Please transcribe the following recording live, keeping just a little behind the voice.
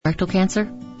colorectal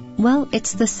cancer? Well,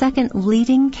 it's the second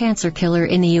leading cancer killer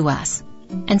in the U.S.,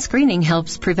 and screening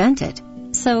helps prevent it.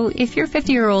 So if you're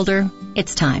 50 or older,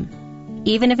 it's time.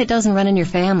 Even if it doesn't run in your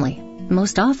family,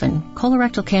 most often,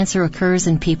 colorectal cancer occurs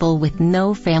in people with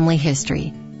no family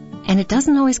history. And it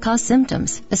doesn't always cause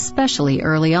symptoms, especially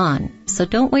early on, so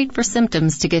don't wait for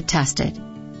symptoms to get tested.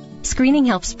 Screening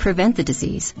helps prevent the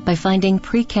disease by finding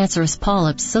precancerous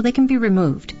polyps so they can be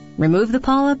removed. Remove the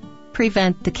polyp,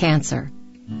 prevent the cancer.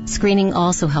 Screening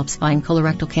also helps find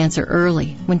colorectal cancer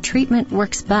early when treatment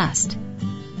works best.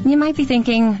 You might be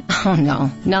thinking, oh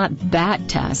no, not that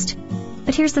test.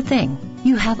 But here's the thing,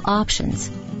 you have options.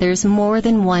 There's more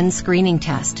than one screening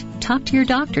test. Talk to your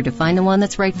doctor to find the one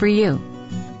that's right for you.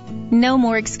 No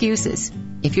more excuses.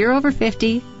 If you're over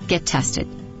 50, get tested,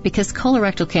 because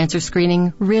colorectal cancer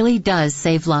screening really does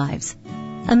save lives.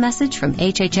 A message from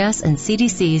HHS and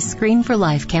CDC's Screen for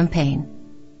Life campaign.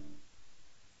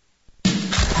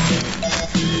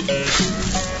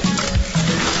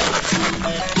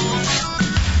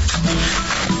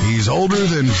 He's older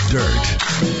than dirt.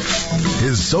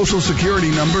 His social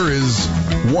security number is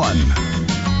 1.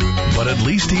 But at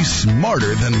least he's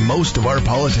smarter than most of our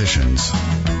politicians.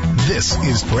 This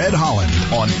is Fred Holland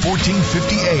on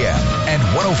 1450 AM and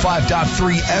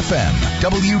 105.3 FM,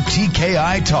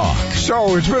 WTKI Talk.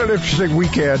 So it's been an interesting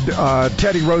weekend.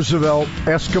 Teddy Roosevelt,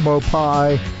 Eskimo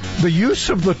pie, the use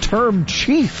of the term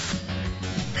chief.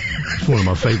 It's one of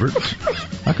my favorites.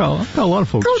 I call a lot of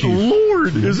folks Good chief.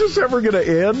 Lord, is this ever going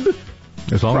to end?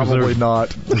 Probably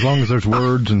not. As long as there's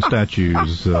words and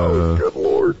statues, good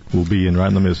Lord, we'll be right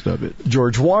in the midst of it.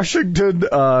 George Washington,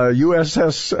 U.S.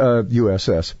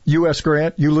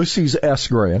 Grant, Ulysses S.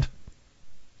 Grant.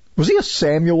 Was he a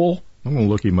Samuel? I'm going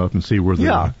to look him up and see where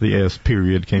the S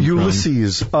period came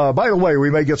Ulysses. from. By the way, we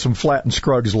may get some flat and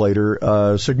scrugs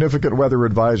later. Significant weather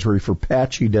advisory for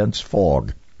patchy, dense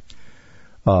fog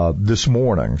this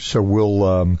morning. So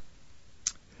we'll...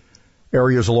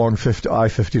 areas along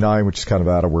I-59, which is kind of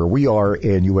out of where we are,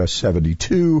 and US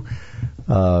 72.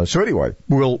 So anyway,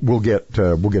 we'll get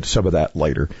to some of that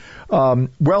later.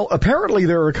 Well, apparently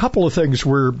there are a couple of things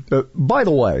where, by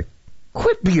the way,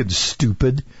 quit being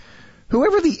stupid.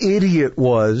 Whoever the idiot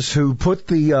was who put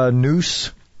the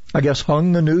noose, I guess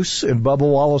hung the noose in Bubba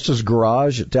Wallace's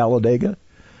garage at Talladega,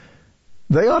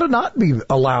 they ought to not be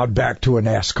allowed back to a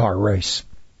NASCAR race.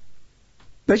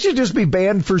 They should just be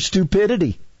banned for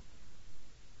stupidity.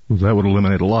 That would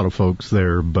eliminate a lot of folks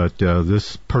there, but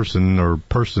this person or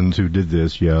persons who did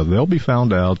this, they'll be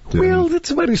found out. Well, that's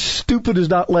somebody stupid as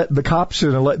not letting the cops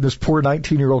in and letting this poor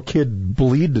 19-year-old kid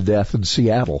bleed to death in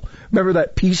Seattle. Remember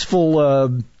that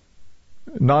peaceful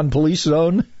non-police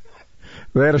zone?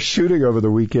 They had a shooting over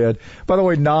the weekend. By the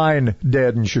way, 9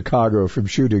 dead in Chicago from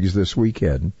shootings this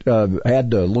weekend.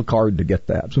 Had to look hard to get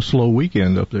that. It's a slow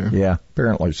weekend up there. Yeah,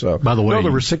 apparently so. By the way, no,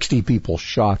 there were 60 people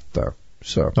shot, though.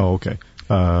 So. Oh, okay.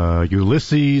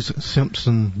 Ulysses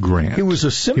Simpson Grant. He was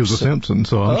a Simpson. He was a Simpson,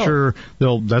 so I'm sure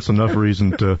that's enough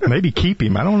reason to maybe keep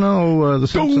him. I don't know the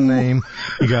Simpson name.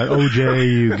 You got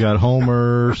OJ, you got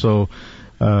Homer, so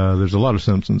there's a lot of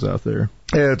Simpsons out there.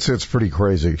 It's pretty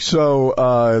crazy.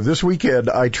 So this weekend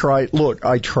I tried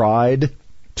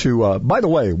to. By the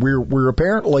way, we're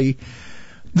apparently.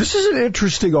 This is an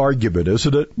interesting argument,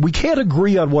 isn't it? We can't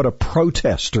agree on what a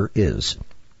protester is.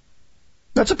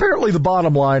 That's apparently the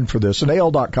bottom line for this, and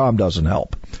AL.com doesn't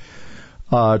help.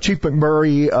 Chief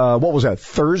McMurray, what was that,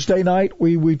 Thursday night?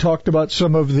 We talked about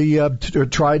some of the,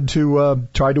 tried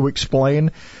to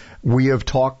explain. We've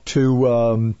talked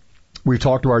to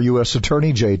our U.S.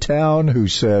 Attorney, Jay Town, who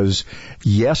says,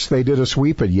 yes, they did a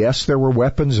sweep, and yes, there were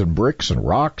weapons and bricks and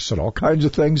rocks and all kinds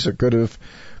of things that could have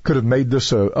made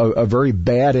this a very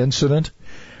bad incident.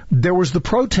 There was the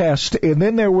protest, and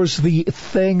then there was the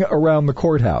thing around the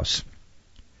courthouse.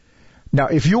 Now,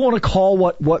 if you want to call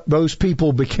what those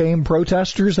people became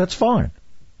protesters, that's fine.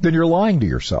 Then you're lying to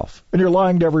yourself, and you're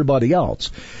lying to everybody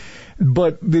else.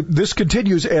 But this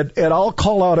continues, and I'll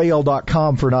call out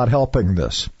AL.com for not helping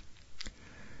this.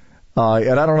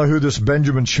 And I don't know who this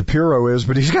Benjamin Shapiro is,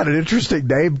 but he's got an interesting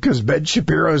name because Ben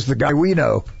Shapiro is the guy we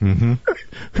know,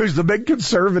 who's the big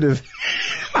conservative,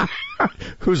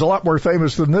 who's a lot more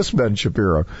famous than this Ben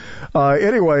Shapiro.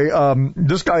 Anyway,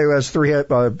 this guy who has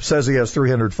says he has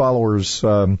 300 followers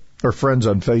or friends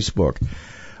on Facebook,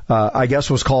 I guess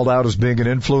was called out as being an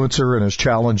influencer and has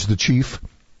challenged the chief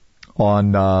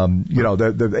on,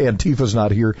 the Antifa's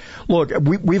not here. Look,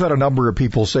 we've had a number of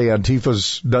people say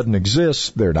Antifa's doesn't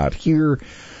exist. They're not here.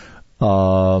 We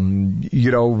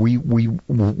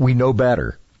know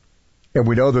better. And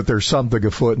we know that there's something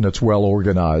afoot and it's well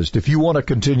organized. If you want to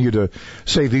continue to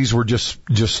say these were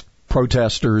just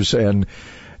protesters and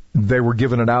They were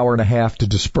given an hour and a half to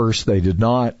disperse. They did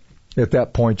not. At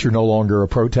that point, you're no longer a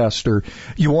protester.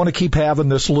 You want to keep having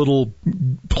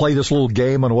play this little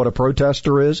game on what a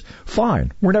protester is?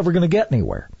 Fine. We're never going to get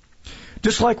anywhere.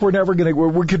 Just like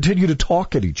we're continue to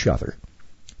talk at each other.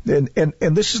 And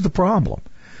this is the problem.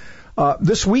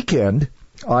 This weekend,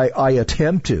 I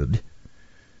attempted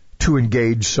to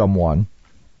engage someone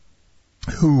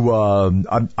who,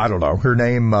 I don't know, her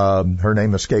name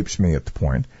escapes me at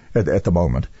the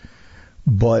moment.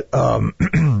 But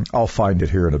I'll find it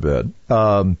here in a bit.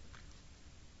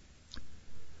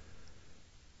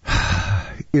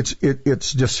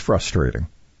 It's just frustrating.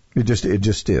 It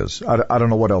just is. I don't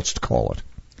know what else to call it.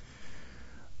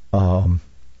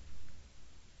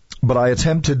 But I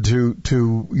attempted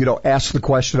to ask the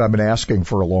question I've been asking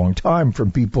for a long time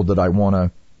from people that I want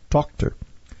to talk to,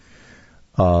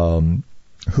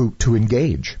 to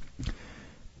engage.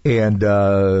 And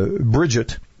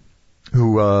Bridget,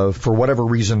 who for whatever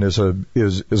reason is a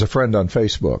friend on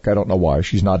Facebook. I don't know why.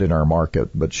 She's not in our market,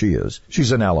 but she is.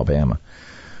 She's in Alabama.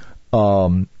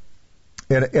 And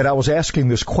I was asking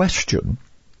this question,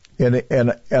 and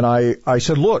I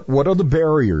said, look, what are the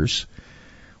barriers?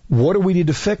 What do we need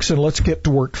to fix? And let's get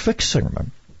to work fixing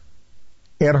them.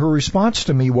 And her response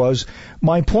to me was,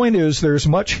 my point is there's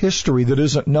much history that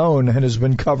isn't known and has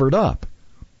been covered up.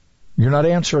 You're not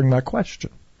answering my question.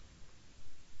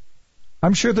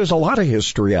 I'm sure there's a lot of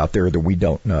history out there that we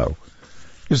don't know.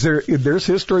 There's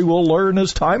history we'll learn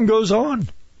as time goes on.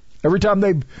 Every time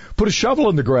they put a shovel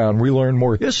in the ground, we learn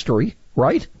more history,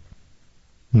 right?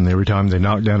 And every time they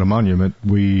knock down a monument,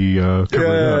 we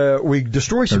we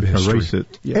destroy some history. Erase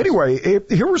it. Yes. Anyway,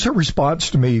 here was her response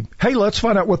to me. Hey, let's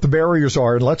find out what the barriers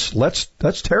are and let's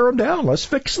tear them down. Let's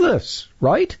fix this,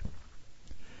 right?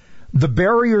 The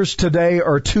barriers today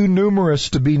are too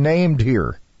numerous to be named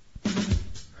here.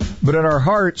 But in our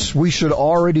hearts, we should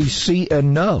already see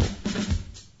and know.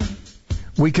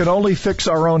 We can only fix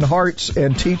our own hearts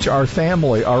and teach our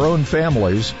own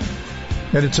families,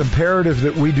 and it's imperative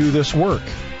that we do this work.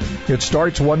 It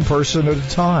starts one person at a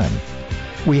time.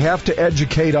 We have to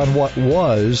educate on what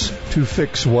was to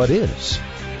fix what is.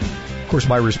 Of course,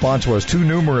 my response was, too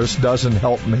numerous doesn't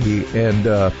help me, and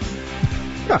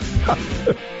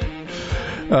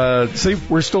see,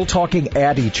 we're still talking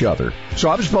at each other.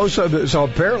 So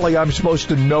apparently I'm supposed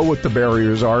to know what the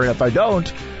barriers are, and if I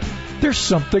don't, there's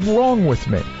something wrong with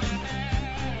me.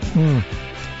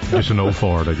 Just an old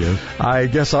fart, I guess. I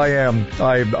guess I am.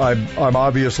 I'm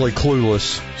obviously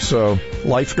clueless. So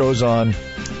life goes on.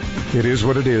 It is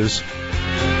what it is.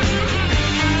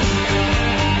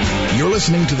 You're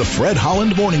listening to the Fred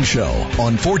Holland Morning Show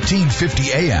on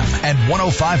 1450 AM and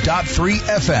 105.3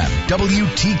 FM,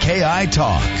 WTKI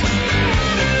Talk.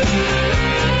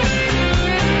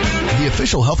 The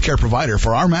official healthcare provider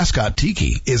for our mascot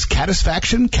Tiki is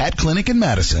Catisfaction Cat Clinic in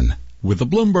Madison. With the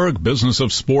Bloomberg Business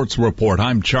of Sports Report,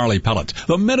 I'm Charlie Pellett.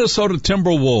 The Minnesota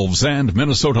Timberwolves and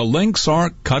Minnesota Lynx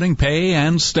are cutting pay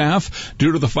and staff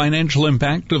due to the financial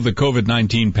impact of the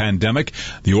COVID-19 pandemic.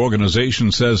 The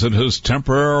organization says it has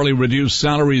temporarily reduced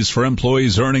salaries for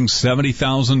employees earning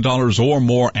 $70,000 or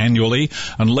more annually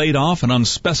and laid off an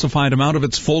unspecified amount of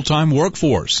its full-time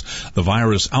workforce. The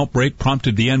virus outbreak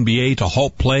prompted the NBA to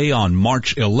halt play on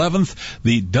March 11th.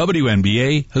 The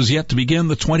WNBA has yet to begin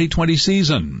the 2020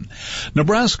 season.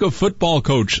 Nebraska football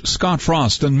coach Scott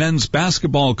Frost and men's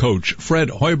basketball coach Fred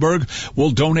Hoiberg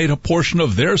will donate a portion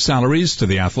of their salaries to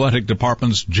the athletic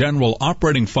department's general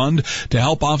operating fund to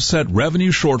help offset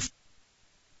revenue shortfalls.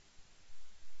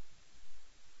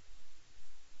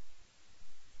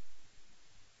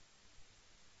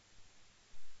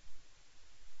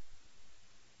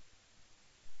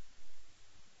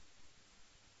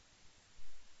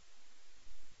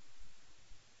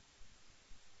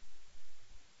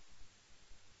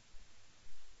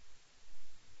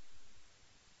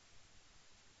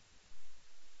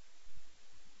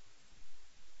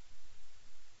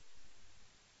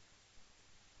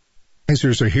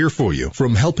 Advisors are here for you,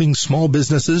 from helping small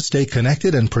businesses stay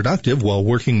connected and productive while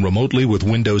working remotely with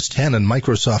Windows 10 and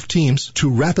Microsoft Teams to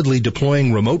rapidly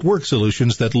deploying remote work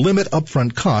solutions that limit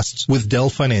upfront costs with Dell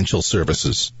Financial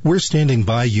Services. We're standing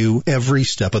by you every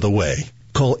step of the way.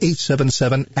 Call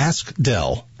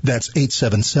 877-ASK-DELL. That's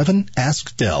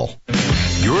 877-ASK-DELL.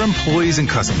 Your employees and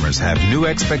customers have new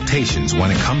expectations when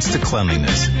it comes to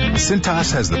cleanliness.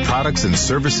 Cintas has the products and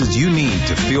services you need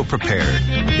to feel prepared.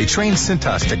 A trained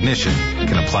Cintas technician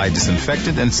can apply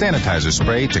disinfectant and sanitizer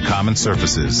spray to common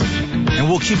surfaces. And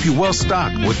we'll keep you well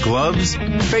stocked with gloves,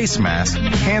 face masks,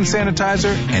 hand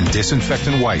sanitizer, and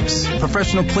disinfectant wipes,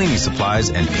 professional cleaning supplies,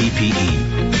 and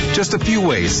PPE. Just a few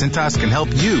ways Cintas can help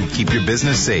you keep your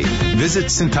business safe. Visit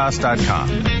Cintas.com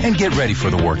and get ready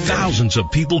for the workday. Thousands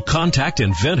of people contact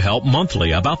InventHelp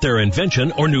monthly about their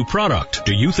invention or new product.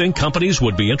 Do you think companies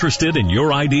would be interested in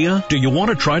your idea? Do you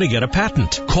want to try to get a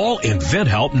patent? Call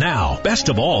InventHelp now. Best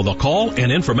of all, the call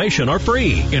and information are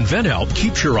free. InventHelp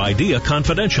keeps your idea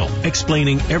confidential,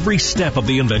 explaining every step of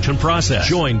the invention process.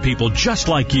 Join people just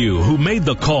like you who made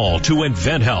the call to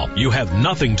InventHelp. You have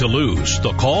nothing to lose.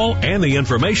 The call and the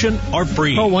information are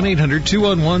free. Call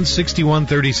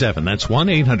 1-800-211-6137. That's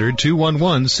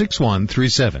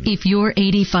 1-800-211-6137. If you're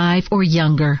 85 or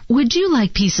younger, would you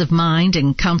like peace of mind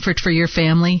and comfort for your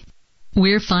family?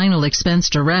 We're Final Expense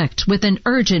Direct with an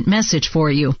urgent message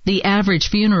for you. The average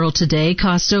funeral today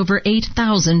costs over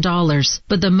 $8,000,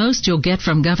 but the most you'll get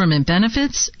from government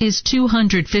benefits is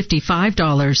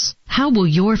 $255. How will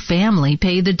your family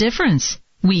pay the difference?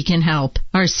 We can help.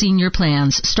 Our senior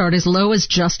plans start as low as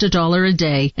just $1 a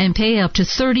day and pay up to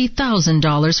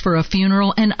 $30,000 for a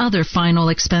funeral and other final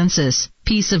expenses.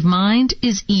 Peace of mind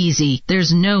is easy.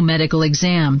 There's no medical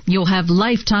exam. You'll have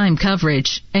lifetime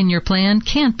coverage, and your plan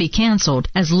can't be canceled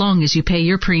as long as you pay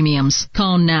your premiums.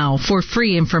 Call now for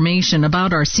free information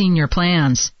about our senior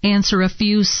plans. Answer a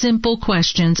few simple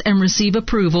questions and receive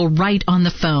approval right on the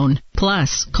phone.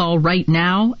 Plus, call right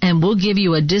now and we'll give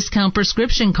you a discount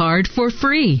prescription card for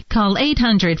free. Call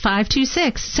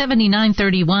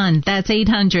 800-526-7931. That's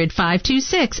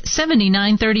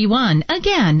 800-526-7931.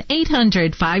 Again,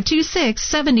 800-526-7931.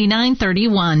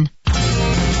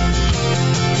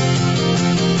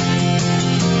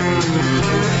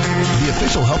 The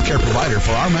official healthcare provider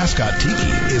for our mascot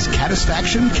Tiki is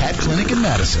Catisfaction Cat Clinic in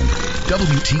Madison.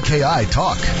 WTKI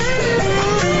Talk.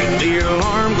 The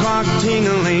alarm clock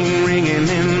tingling, ringing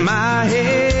in my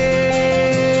head.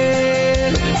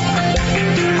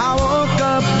 I woke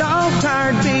up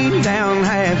dog-tired, beat down,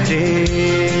 half dead.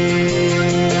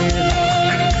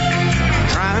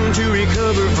 Trying to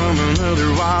recover from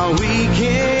another wild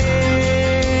weekend.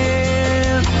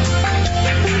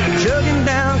 Chugging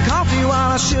down coffee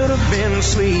while I should have been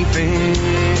sleeping.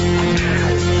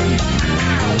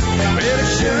 Well, it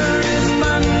sure is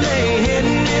Monday,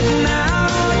 heading it now.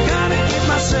 Gotta get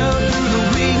myself through the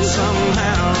week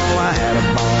somehow. I had a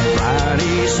ball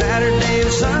Friday, Saturday,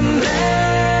 and Sunday.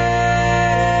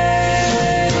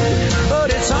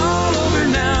 But it's all over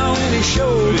now, and it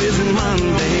sure isn't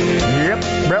Monday. Yep.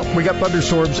 Well, we got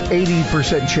thunderstorms,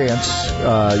 80% chance.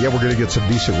 We're going to get some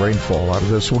decent rainfall out of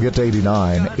this. We'll get to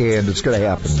 89, and it's going to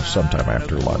happen sometime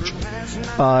after lunch.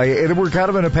 And we're kind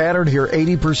of in a pattern here,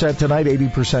 80% tonight,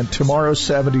 80% tomorrow,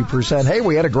 70%. Hey,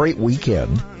 we had a great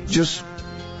weekend. Just,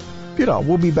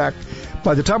 we'll be back.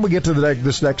 By the time we get to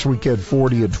this next weekend,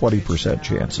 40 and 20%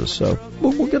 chances. So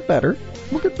we'll get better.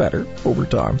 We'll get better over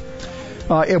time.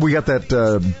 And we got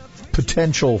that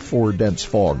potential for dense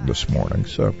fog this morning.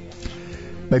 So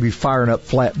maybe firing up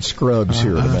Flat and Scruggs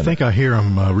here in a minute. I think I hear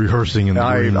them rehearsing in the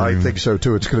green room. I think so,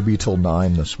 too. It's going to be till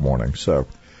 9 this morning. So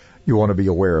you want to be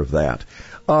aware of that.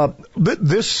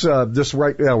 This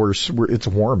right now, it's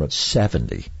warm. It's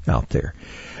 70 out there.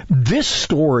 This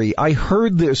story, I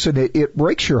heard this, and it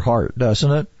breaks your heart,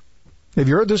 doesn't it? Have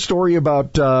you heard this story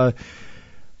about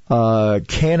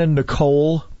Canon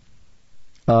Nicole?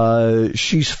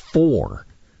 She's 4.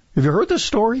 Have you heard this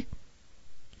story?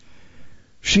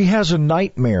 She has a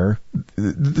nightmare.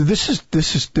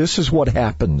 This is what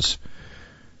happens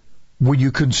when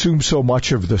you consume so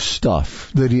much of the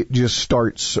stuff that it just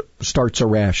starts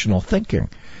irrational thinking.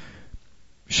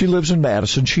 She lives in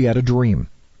Madison. She had a dream.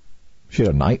 She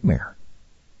had a nightmare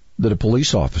that a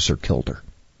police officer killed her.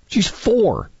 She's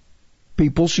 4,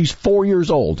 people. She's 4 years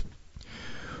old.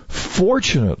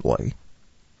 Fortunately,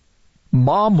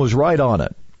 Mom was right on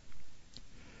it.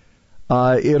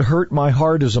 It hurt my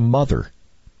heart as a mother.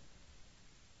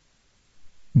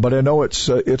 But I know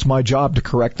it's my job to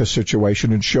correct the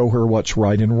situation and show her what's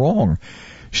right and wrong.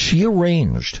 She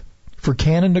arranged for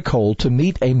Canon Nicole to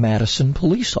meet a Madison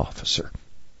police officer.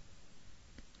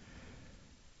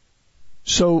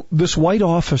 So this white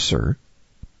officer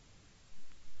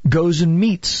goes and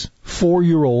meets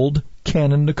 4-year-old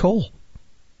Canon Nicole.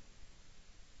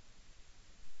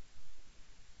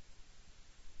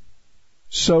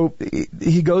 So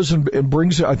he goes and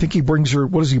brings her, I think he brings her,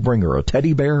 what does he bring her, a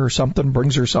teddy bear or something?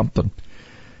 Brings her something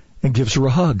and gives her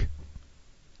a hug.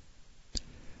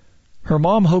 Her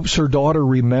mom hopes her daughter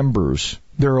remembers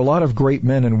there are a lot of great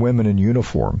men and women in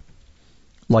uniform,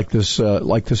 like this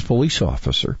police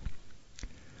officer.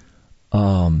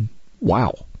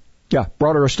 Wow. Yeah,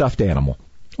 brought her a stuffed animal.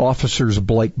 Officers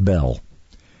Blake Bell.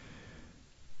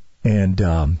 And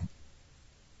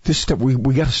this stuff,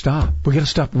 we got to stop. We got to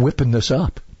stop whipping this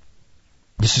up.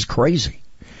 This is crazy.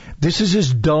 This is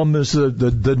as dumb as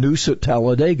the noose at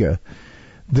Talladega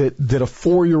that a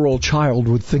 4-year-old child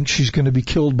would think she's going to be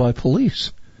killed by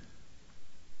police.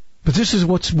 But this is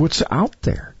what's out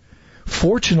there.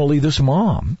 Fortunately, this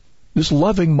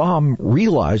loving mom,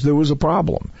 realized there was a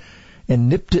problem and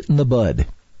nipped it in the bud,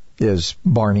 as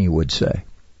Barney would say.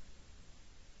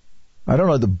 I don't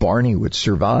know that Barney would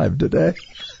survive today.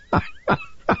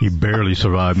 He barely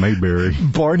survived Mayberry.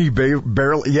 Barney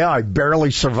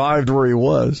barely survived where he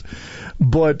was.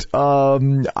 But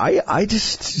I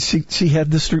just she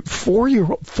had this 4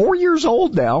 years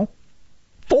old now,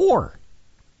 4,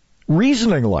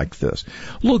 reasoning like this.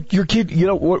 Look, your kid. You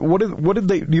know what did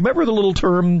they? Do you remember the little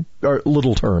term? Do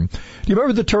you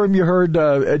remember the term you heard?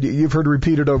 You've heard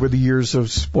repeated over the years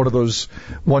of one of those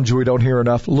ones we don't hear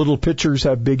enough. Little pitchers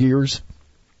have big ears.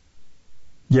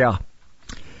 Yeah.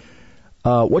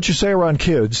 What you say around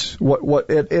kids?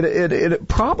 It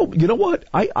probably. You know what?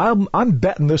 I'm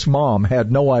betting this mom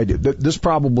had no idea. This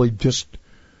probably just.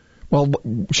 Well,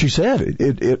 she said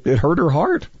it hurt her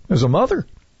heart as a mother.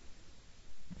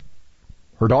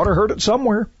 Her daughter heard it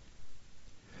somewhere,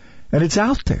 and it's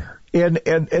out there. And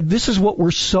this is what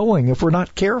we're sowing if we're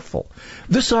not careful.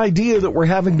 This idea that we're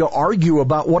having to argue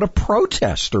about what a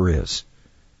protester is.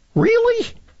 Really?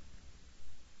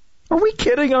 Are we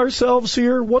kidding ourselves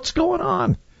here? What's going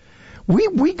on?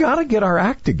 We got to get our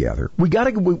act together. We got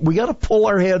to pull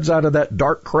our heads out of that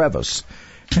dark crevice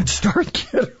and start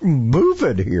getting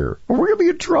moving here, or we're going to be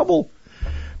in trouble.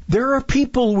 There are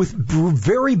people with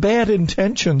very bad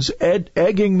intentions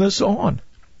egging this on.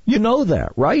 You know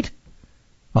that, right?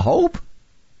 I hope.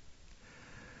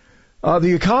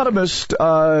 The Economist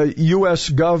U.S.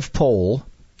 Gov poll,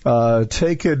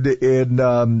 taken in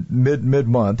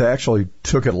mid-month, actually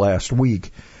took it last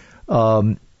week,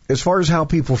 as far as how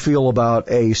people feel about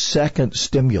a second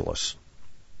stimulus.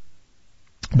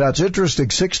 That's interesting.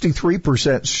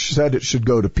 63% said it should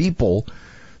go to people.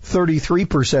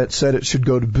 33% said it should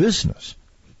go to business.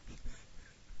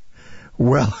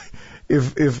 Well,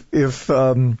 if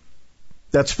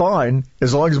that's fine,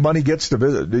 as long as money gets to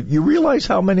business. You realize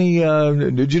how many,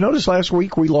 did you notice last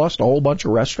week we lost a whole bunch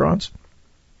of restaurants?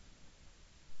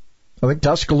 I think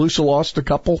Tuscaloosa lost a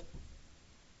couple.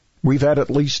 We've had at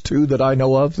least 2 that I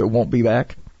know of that won't be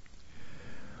back.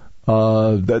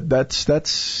 It's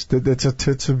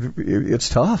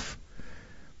tough.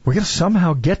 We got to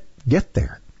somehow get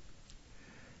there.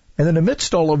 And then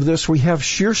amidst all of this, we have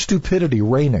sheer stupidity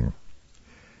reigning.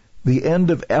 The end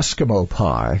of Eskimo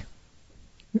pie,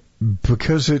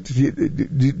 because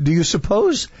do you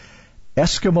suppose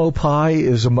Eskimo pie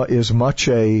is much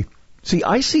a? Do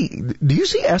you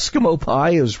see Eskimo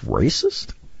pie as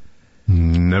racist?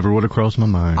 Never would have crossed my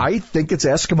mind. I think it's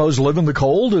Eskimos live in the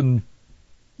cold, and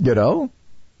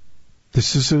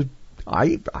this is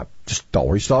I just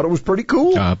always thought it was pretty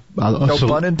cool. No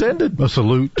pun intended. A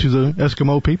salute to the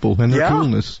Eskimo people and their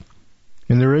coolness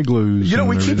and their igloos.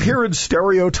 We keep hearing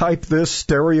stereotype this,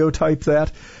 stereotype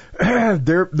that.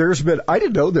 There's been, I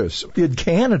didn't know this, in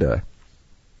Canada,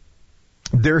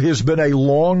 there has been a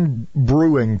long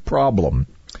brewing problem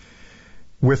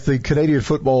with the Canadian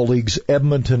Football League's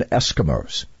Edmonton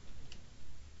Eskimos.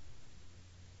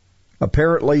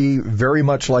 Apparently very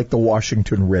much like the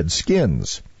Washington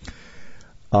Redskins.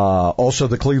 Also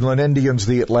the Cleveland Indians,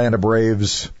 the Atlanta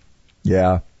Braves.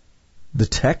 Yeah. The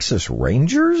Texas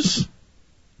Rangers?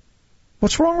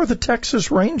 What's wrong with the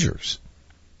Texas Rangers?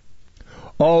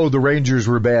 Oh, the Rangers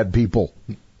were bad people.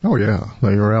 Oh, yeah.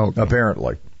 They were out.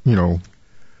 Apparently.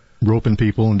 Roping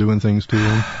people and doing things to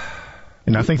them.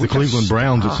 And I think the Cleveland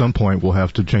Browns at some point will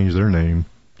have to change their name.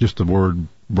 Just the word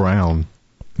brown.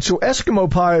 So Eskimo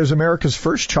pie is America's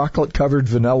first chocolate-covered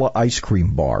vanilla ice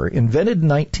cream bar, invented in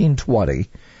 1920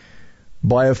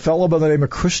 by a fellow by the name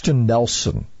of Christian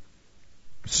Nelson.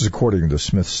 This is according to the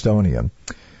Smithsonian.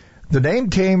 The name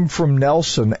came from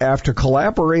Nelson after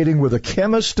collaborating with a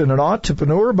chemist and an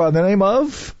entrepreneur by the name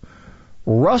of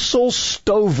Russell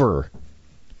Stover.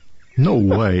 No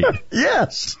way.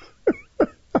 Yes.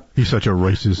 He's such a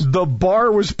racist. The bar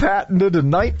was patented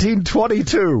in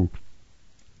 1922.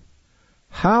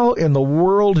 How in the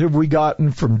world have we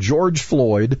gotten from George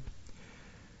Floyd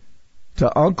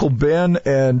to Uncle Ben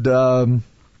and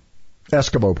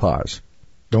Eskimo pies?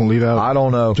 Don't leave out I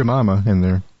don't know. Jemima in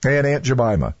there. And Aunt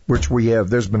Jemima, which we have.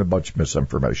 There's been a bunch of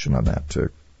misinformation on that, too.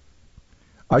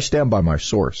 I stand by my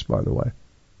source, by the way.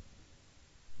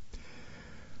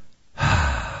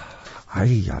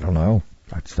 I don't know.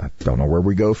 I don't know where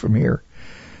we go from here.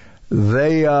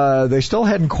 They still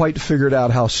hadn't quite figured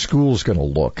out how school's going to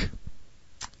look.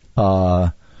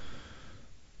 We're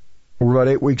about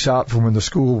 8 weeks out from when the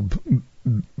school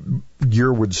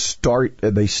year would start,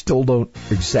 and they still don't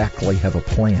exactly have a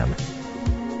plan.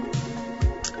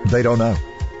 They don't know.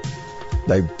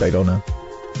 They don't know.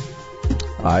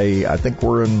 I think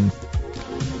we're in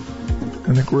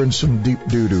some deep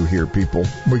doo-doo here, people.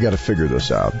 We got to figure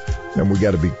this out, and we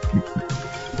got to be.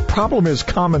 Problem is,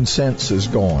 common sense is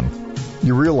gone.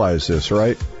 You realize this,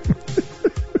 right?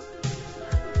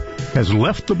 Has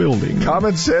left the building.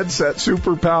 Common sense, that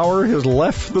superpower, has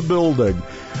left the building.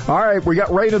 All right, we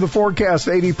got rain in the forecast,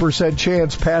 80%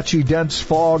 chance, patchy, dense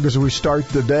fog as we start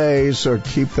the day, so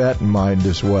keep that in mind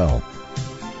as well.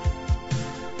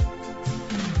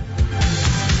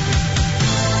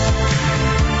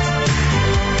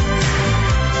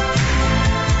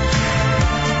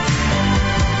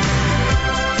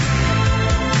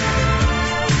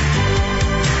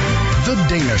 The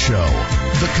Dana Show,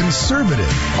 the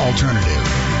conservative alternative.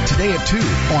 Today at 2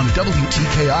 on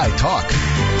WTKI Talk.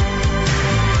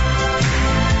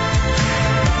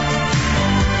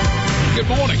 Good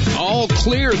morning. All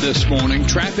clear this morning.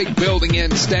 Traffic building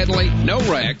in steadily. No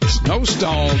wrecks, no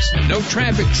stalls, no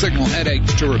traffic signal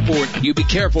headaches to report. You be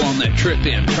careful on that trip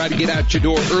in. Try to get out your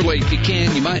door early if you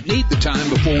can. You might need the time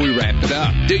before we wrap it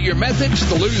up. Do your methods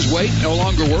to lose weight no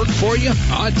longer work for you?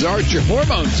 Odds are it's your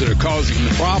hormones that are causing the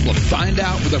problem. Find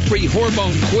out with a free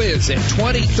hormone quiz at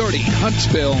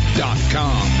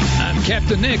 2030huntsville.com. I'm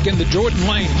Captain Nick in the Jordan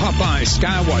Lane Popeye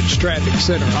Skywatch Traffic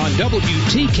Center on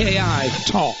WTKI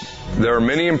Talk. There are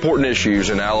many important issues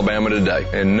in Alabama today,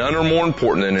 and none are more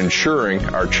important than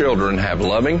ensuring our children have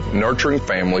loving, nurturing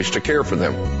families to care for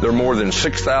them. There are more than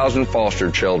 6,000 foster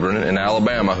children in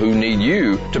Alabama who need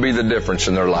you to be the difference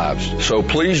in their lives. So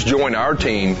please join our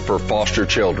team for foster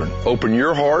children. Open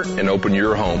your heart and open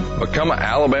your home. Become an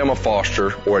Alabama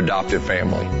foster or adoptive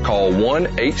family. Call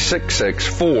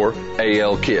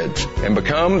 1-866-4-AL-KIDS and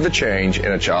become the change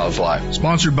in a child's life.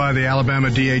 Sponsored by the Alabama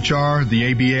DHR,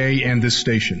 the ABA, and this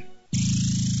station.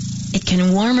 It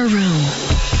can warm a room.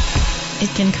 It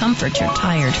can comfort your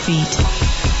tired feet.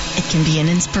 It can be an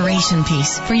inspiration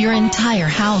piece for your entire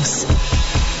house.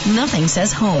 Nothing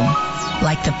says home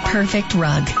like the perfect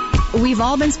rug. We've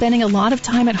all been spending a lot of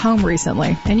time at home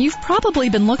recently, and you've probably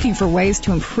been looking for ways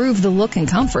to improve the look and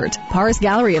comfort. Parr's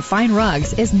Gallery of Fine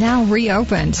Rugs is now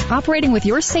reopened. Operating with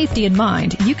your safety in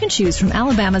mind, you can choose from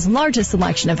Alabama's largest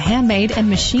selection of handmade and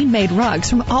machine-made rugs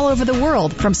from all over the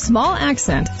world, from small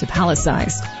accent to palace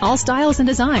size. All styles and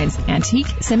designs, antique,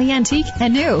 semi-antique,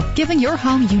 and new, giving your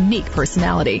home unique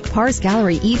personality. Parr's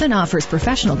Gallery even offers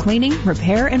professional cleaning,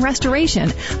 repair, and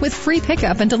restoration with free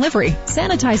pickup and delivery,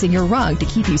 sanitizing your rug to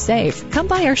keep you safe. Come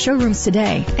by our showrooms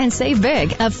today and save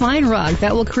big. A fine rug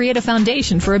that will create a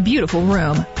foundation for a beautiful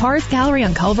room. Parr's Gallery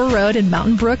on Culver Road in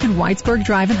Mountain Brook and Whitesburg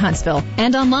Drive in Huntsville.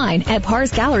 And online at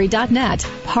parsgallery.net.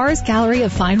 Parr's Gallery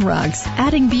of Fine Rugs,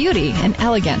 adding beauty and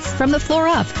elegance from the floor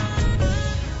up.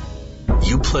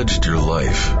 You pledged your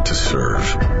life to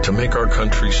serve, to make our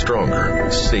country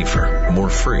stronger, safer, more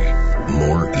free,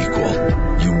 more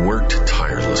equal. You worked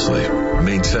tirelessly,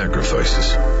 made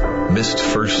sacrifices, missed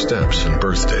first steps and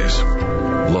birthdays,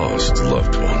 lost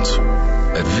loved ones.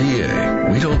 At VA,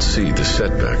 we don't see the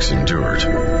setbacks endured.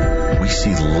 We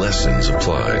see lessons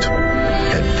applied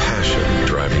and passion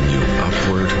driving you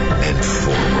upward and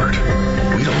forward.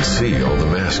 We don't see all the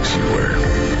masks you wear,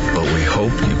 but we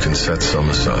hope you can set some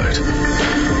aside.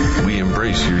 We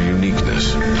embrace your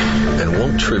uniqueness and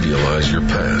won't trivialize your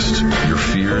past, your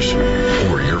fears,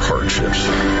 or your hardships.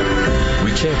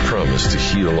 We can't promise to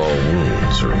heal all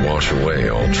wounds or wash away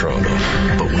all trauma,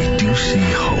 but we do see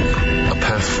hope, a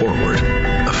path forward,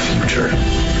 a future.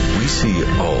 We see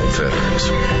all veterans.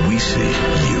 We see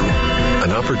you.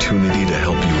 An opportunity to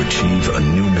help you achieve a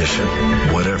new mission,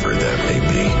 whatever that may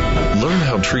be. Learn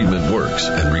how treatment works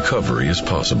and recovery is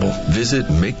possible. Visit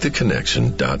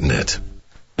MakeTheConnection.net.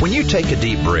 When you take a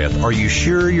deep breath, are you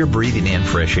sure you're breathing in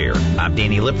fresh air? I'm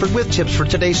Danny Lipford with tips for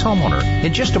today's homeowner.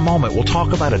 In just a moment, we'll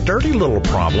talk about a dirty little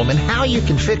problem and how you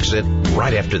can fix it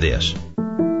right after this.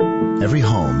 Every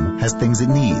home has things it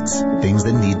needs, things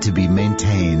that need to be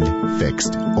maintained,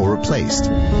 fixed, or replaced.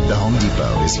 The Home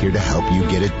Depot is here to help you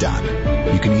get it done.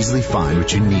 You can easily find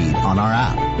what you need on our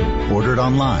app, order it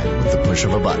online with the push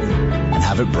of a button, and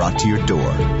have it brought to your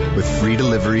door with free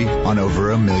delivery on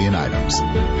over 1 million items.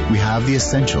 We have the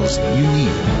essentials you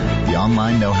need, the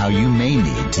online know-how you may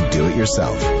need to do it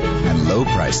yourself, and low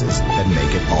prices that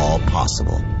make it all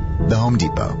possible. The Home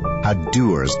Depot, how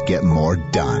doers get more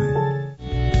done.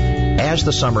 As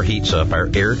the summer heats up, our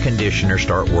air conditioners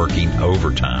start working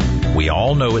overtime. We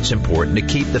all know it's important to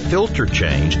keep the filter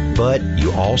changed, but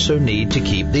you also need to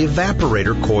keep the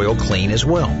evaporator coil clean as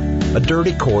well. A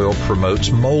dirty coil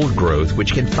promotes mold growth,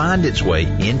 which can find its way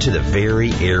into the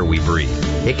very air we breathe.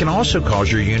 It can also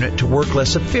cause your unit to work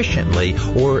less efficiently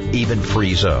or even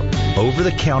freeze up.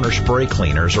 Over-the-counter spray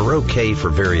cleaners are okay for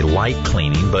very light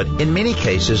cleaning, but in many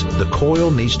cases, the coil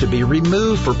needs to be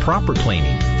removed for proper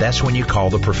cleaning. That's when you call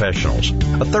the professionals.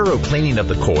 A thorough cleaning of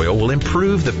the coil will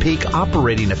improve the peak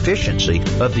operating efficiency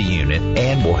of the unit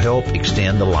and will help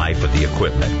extend the life of the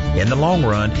equipment. In the long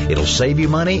run, it'll save you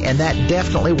money, and that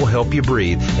definitely will help you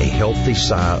breathe a healthy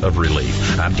sigh of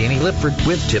relief. I'm Danny Lipford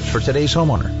with tips for today's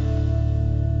homeowner.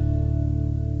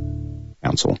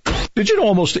 Council. Did you know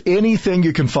almost anything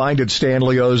you can find at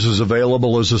Stanley O's is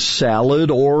available as a salad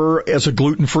or as a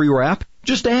gluten-free wrap?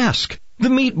 Just ask. The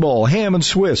meatball, ham and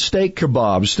Swiss, steak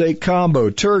kebab, steak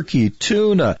combo, turkey,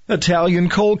 tuna, Italian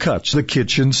cold cuts, the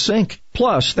kitchen sink.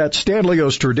 Plus, that Stanley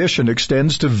O's tradition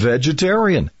extends to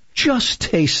vegetarian. Just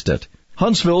taste it.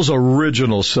 Huntsville's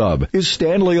original sub is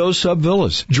Stanley O's Sub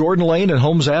Villas, Jordan Lane and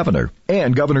Holmes Avenue,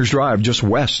 and Governor's Drive just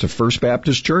west of First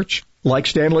Baptist Church. Like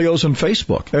Stanley O's on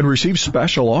Facebook and receive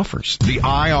special offers. The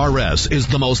IRS is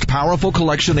the most powerful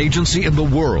collection agency in the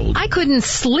world. I couldn't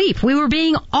sleep. We were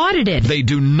being audited. They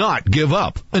do not give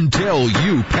up until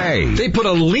you pay. They put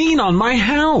a lien on my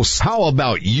house. How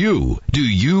about you? Do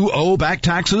you owe back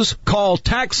taxes? Call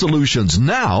Tax Solutions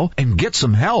now and get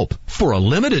some help. For a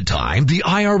limited time, the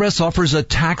IRS offers a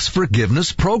tax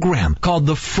forgiveness program called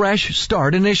the Fresh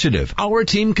Start Initiative. Our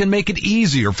team can make it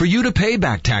easier for you to pay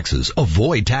back taxes,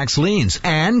 avoid tax liens,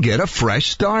 and get a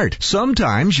fresh start.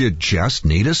 Sometimes you just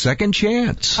need a second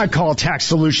chance. I call Tax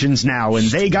Solutions Now, and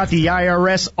they got the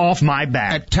IRS off my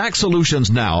back. At Tax Solutions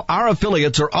Now, our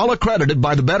affiliates are all accredited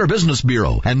by the Better Business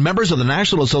Bureau and members of the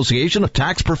National Association of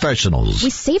Tax Professionals. We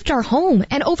saved our home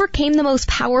and overcame the most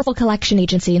powerful collection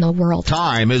agency in the world.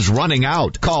 Time is running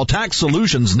out. Call Tax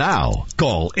Solutions now.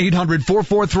 Call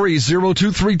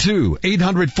 800-443-0232.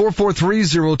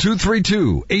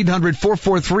 800-443-0232.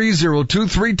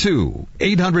 800-443-0232.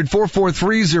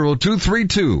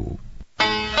 800-443-0232.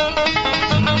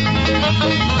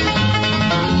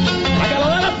 I got a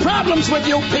lot of problems with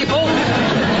you people.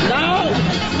 Now,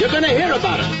 you're going to hear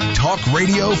about it. Talk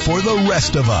radio for the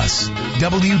rest of us.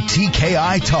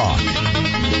 WTKI Talk.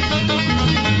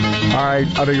 All right,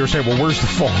 I know you were saying, well, where's the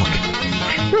fog?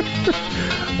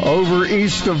 Over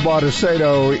east of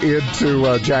Montesano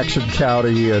into Jackson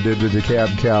County and into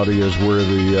DeKalb County is where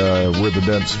the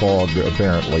dense fog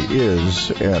apparently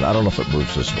is, and I don't know if it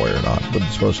moves this way or not, but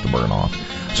it's supposed to burn off.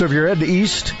 So if you're heading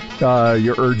east,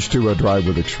 you're urged to drive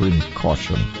with extreme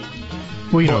caution.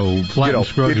 Well, you know, Flat and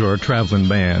Scruggs are a traveling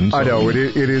band. So. I know it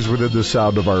is within the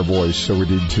sound of our voice, so we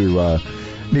need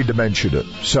to mention it.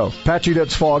 So patchy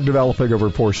dense fog developing over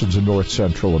portions of north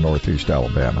central and northeast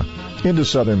Alabama into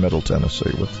southern middle Tennessee,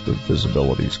 with the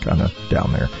visibilities kind of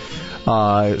down there.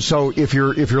 So if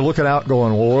you're looking out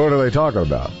going, well, what are they talking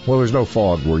about? Well, there's no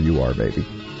fog where you are, baby.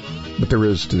 But there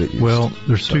is to the east. Well,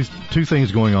 there's two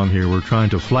things going on here. We're trying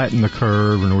to flatten the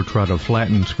curve, and we're trying to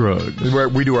flatten Scruggs.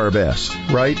 We do our best,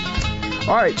 right?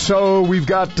 All right, so we've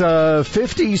got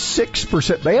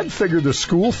 56%. They haven't figured the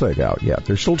school thing out yet.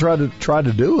 They're still trying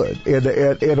to do it,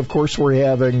 and of course we're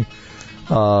having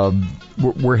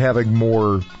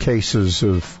more cases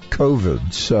of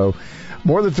COVID. So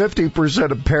more than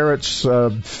 50% of parents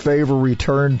favor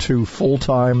return to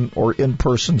full-time or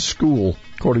in-person school,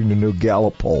 according to a new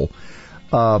Gallup poll.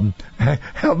 How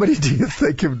many do you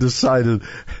think have decided,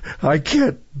 I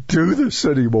can't do this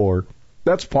anymore?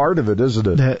 That's part of it, isn't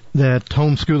it? That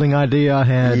homeschooling idea I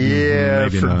had. Yeah,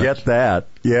 forget not. That.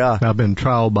 Yeah. I've been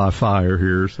trial by fire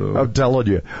here, so. I'm telling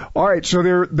you. All right,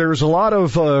 so there's a lot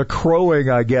of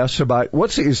crowing, I guess, about,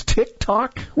 is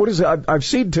TikTok? What is it? I've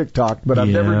seen TikTok, but I've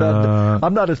never done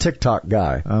I'm not a TikTok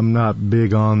guy. I'm not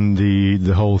big on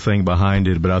the whole thing behind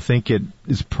it, but I think it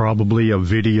is probably a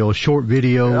short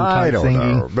video type thing.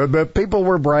 I don't know. But people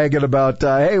were bragging about,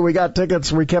 hey, we got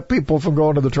tickets, we kept people from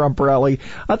going to the Trump rally.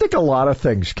 I think a lot of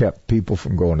things kept people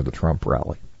from going to the Trump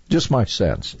rally. Just my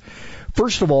sense.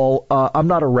 First of all, I'm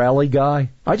not a rally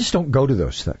guy. I just don't go to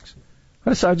those things.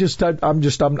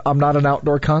 I'm not an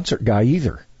outdoor concert guy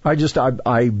either.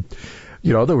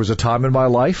 There was a time in my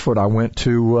life when I went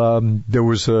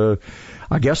to,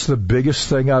 I guess the biggest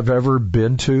thing I've ever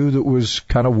been to that was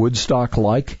kind of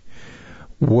Woodstock-like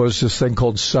was this thing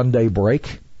called Sunday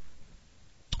Break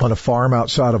on a farm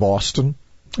outside of Austin.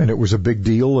 And it was a big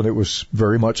deal, and it was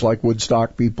very much like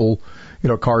Woodstock. People,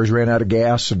 cars ran out of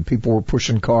gas, and people were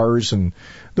pushing cars, and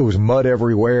there was mud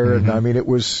everywhere. Mm-hmm. And I mean, it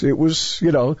was,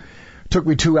 took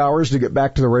me 2 hours to get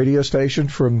back to the radio station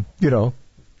from,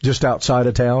 just outside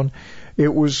of town.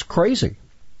 It was crazy.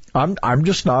 I'm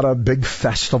just not a big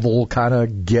festival kind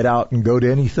of get out and go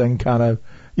to anything kind of.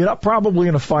 You're not probably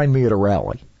going to find me at a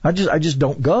rally. I just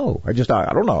don't go. I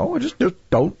don't know. I just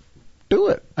don't do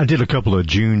it. I did a couple of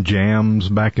June jams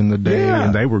back in the day,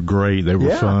 and they were great. They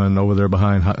were fun over there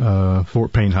behind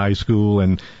Fort Payne High School,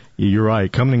 and you're right.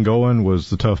 Coming and going was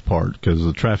the tough part because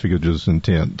the traffic is just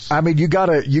intense. I mean, you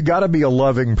gotta be a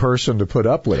loving person to put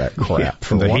up with that crap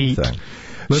for one heat. thing.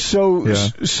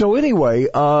 So anyway,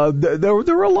 there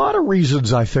were a lot of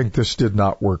reasons I think this did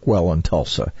not work well in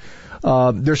Tulsa.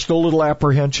 There's still a little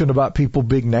apprehension about people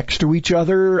being next to each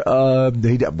other. I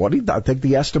think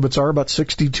the estimates are about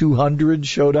 6,200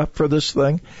 showed up for this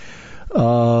thing. There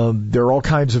are all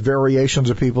kinds of variations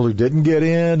of people who didn't get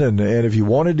in, and if you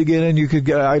wanted to get in, you could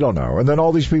get. I don't know. And then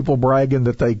all these people bragging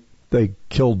that they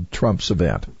killed Trump's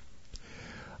event.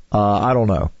 I don't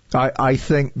know. I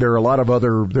think there are a lot of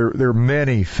there are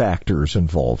many factors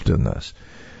involved in this.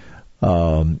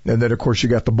 And then, of course, you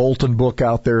got the Bolton book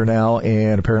out there now,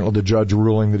 and apparently the judge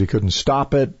ruling that he couldn't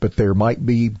stop it, but there might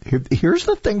be. Here's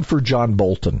the thing for John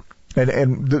Bolton,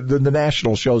 and the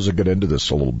national shows will get into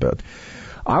this a little bit.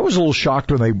 I was a little shocked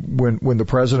when the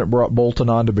president brought Bolton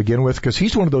on to begin with, because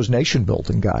he's one of those nation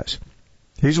building guys.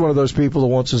 He's one of those people that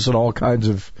wants us in all kinds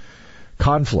of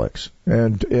conflicts,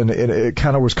 and it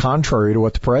kind of was contrary to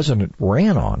what the president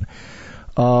ran on.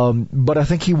 But I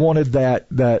think he wanted that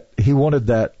he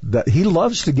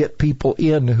loves to get people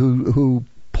in who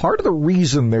part of the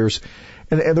reason there's,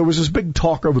 and there was this big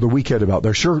talk over the weekend about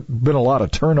there's sure been a lot of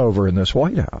turnover in this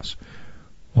White House.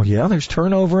 Well, yeah, there's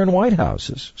turnover in White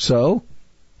Houses. So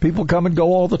people come and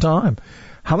go all the time.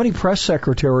 How many press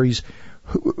secretaries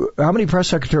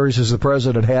has the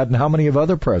president had, and how many have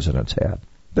other presidents had?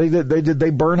 They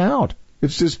burn out.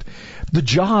 It's just the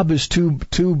job is too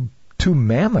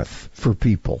mammoth for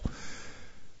people,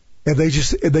 and they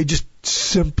just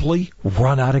simply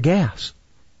run out of gas.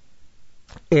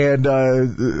 And I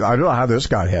don't know how this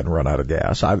guy hadn't run out of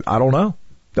gas. I don't know.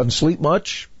 Doesn't sleep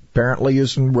much. Apparently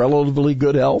is in relatively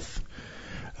good health.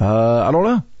 I don't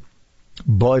know,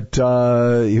 but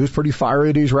he was pretty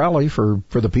fiery at his rally for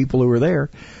the people who were there.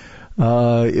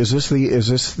 Is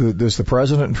the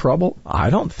president in trouble? I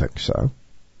don't think so.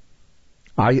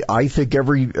 I think I'm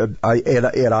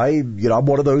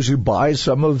one of those who buys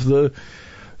some of the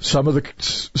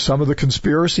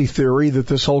conspiracy theory that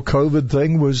this whole COVID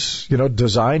thing was,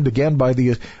 designed again by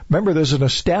remember there's an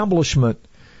establishment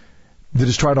that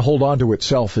is trying to hold on to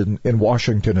itself in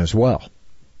Washington as well.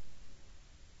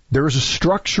 There is a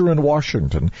structure in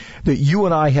Washington that you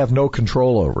and I have no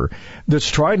control over that's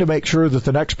trying to make sure that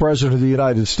the next president of the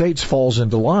United States falls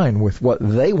into line with what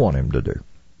they want him to do,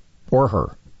 or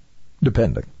her,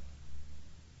 depending.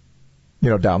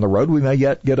 Down the road we may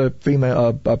yet get a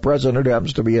president who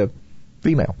happens to be a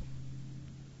female.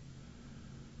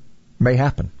 May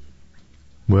happen.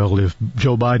 Well, if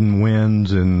Joe Biden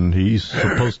wins and he's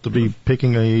supposed to be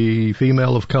picking a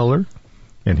female of color,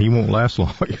 and he won't last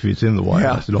long if he's in the White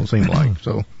House. It don't seem like.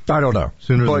 So I don't know.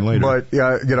 Sooner than later. But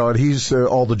yeah, and he's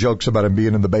all the jokes about him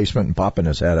being in the basement and popping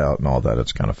his head out and all that.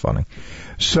 It's kind of funny.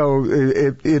 So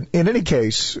in any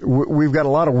case, we've got a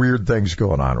lot of weird things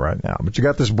going on right now. But you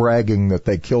got this bragging that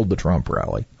they killed the Trump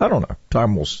rally. I don't know.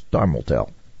 Time will tell.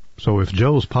 So if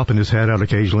Joe's popping his head out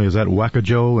occasionally, is that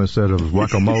Whack-A-Joe instead of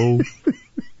Whack-A-Mo?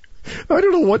 I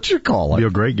don't know what you call it. Be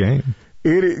a great game.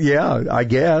 Yeah, I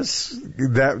guess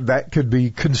that could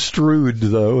be construed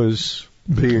though as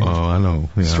being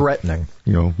threatening.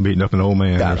 Beating up an old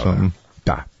man or something.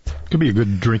 Could be a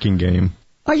good drinking game.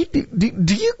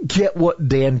 Do you get what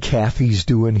Dan Cathy's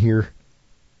doing here?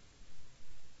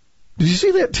 Did you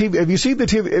see that TV? Have you seen the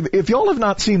TV? If y'all have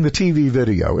not seen the TV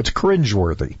video, it's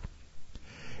cringeworthy.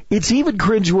 It's even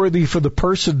cringeworthy for the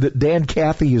person that Dan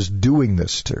Cathy is doing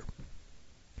this to.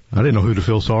 I didn't know who to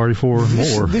feel sorry for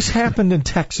more. This happened in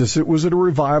Texas. It was at a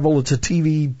revival. It's a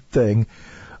TV thing.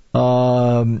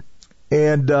 And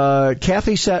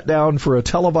Cathy sat down for a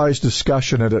televised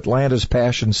discussion at Atlanta's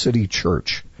Passion City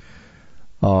Church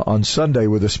on Sunday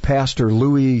with his pastor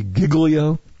Louis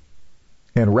Giglio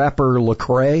and rapper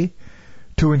Lecrae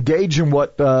to engage in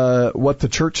what the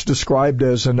church described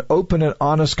as an open and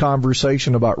honest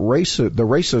conversation about the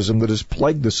racism that has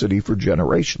plagued the city for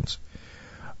generations.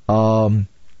 And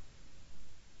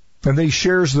then he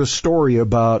shares this story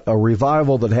about a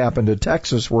revival that happened in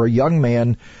Texas where a young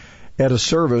man at a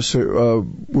service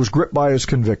was gripped by his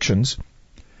convictions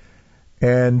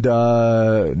and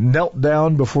knelt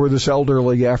down before this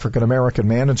elderly African-American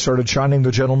man and started shining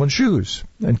the gentleman's shoes.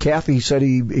 And Kathy said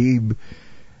he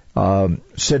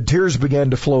said tears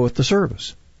began to flow at the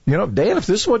service. You know, Dan, if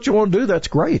this is what you want to do, that's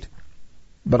great.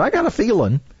 But I got a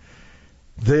feeling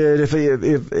that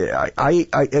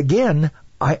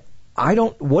I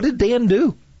don't, what did Dan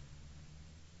do?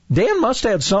 Dan must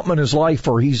have something in his life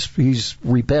or he's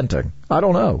repenting. I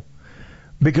don't know.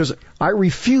 Because I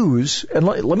refuse, and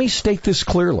let me state this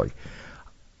clearly.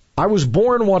 I was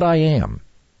born what I am.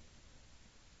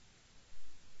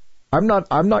 I'm not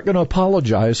going to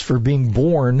apologize for being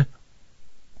born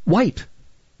white.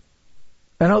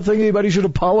 I don't think anybody should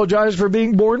apologize for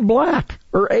being born black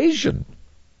or Asian.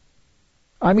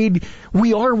 I mean,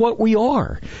 we are what we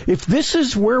are. If this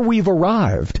is where we've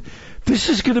arrived, this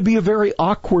is going to be a very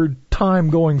awkward time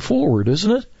going forward,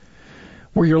 isn't it?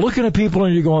 Where you're looking at people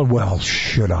and you're going, well,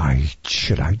 should I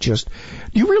just...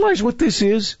 Do you realize what this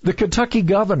is? The Kentucky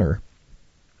governor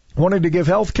wanted to give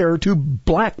health care to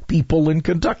black people in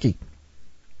Kentucky.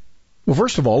 Well,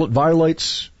 first of all, it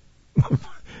violates...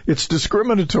 It's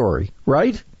discriminatory,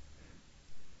 right?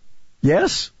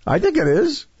 Yes, I think it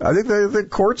is. I think the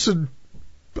courts...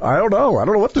 I don't know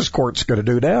what this court's going to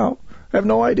do now. I have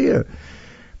no idea.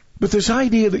 But this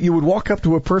idea that you would walk up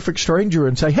to a perfect stranger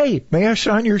and say, hey, may I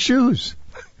shine your shoes?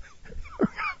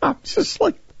 I'm just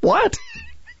like, what?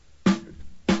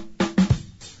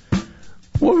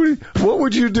 What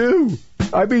would you do?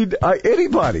 I mean,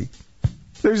 anybody.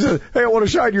 There's hey, I want to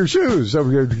shine your shoes.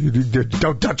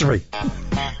 Don't touch me.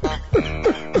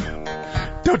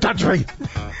 Don't touch me.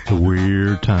 It's a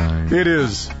weird time. It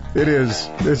is.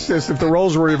 It's just if the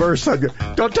roles were reversed, I'd go,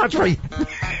 don't touch me.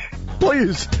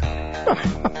 Please.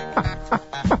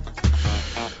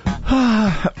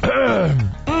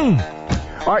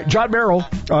 All right, John Merrill,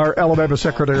 our Alabama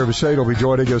Secretary of State, will be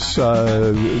joining us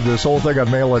this whole thing on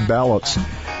mail-in ballots.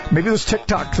 Maybe this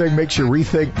TikTok thing makes you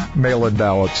rethink mail-in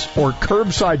ballots or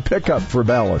curbside pickup for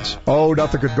ballots. Oh,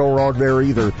 nothing could go wrong there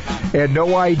either. And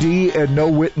no ID and no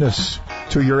witness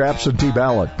to your absentee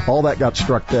ballot. All that got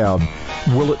struck down.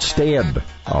 Will it stand?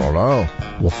 I don't know.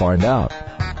 We'll find out.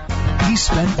 He's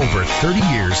spent over 30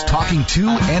 years talking to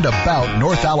and about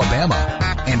North Alabama,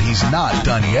 and he's not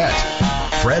done yet.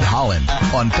 Fred Holland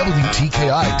on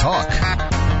WTKI Talk.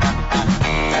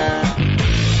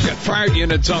 Got fire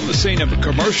units on the scene of a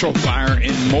commercial fire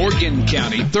in Morgan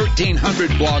County,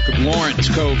 1300 block of Lawrence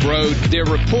Cove Road. They're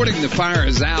reporting the fire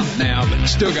is out now, but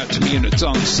still got some units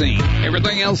on the scene.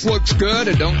 Everything else looks good.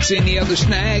 I don't see any other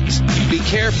snags. Be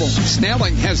careful.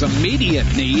 Snelling has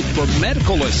immediate need for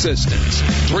medical assistance.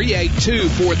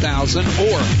 382-4000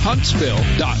 or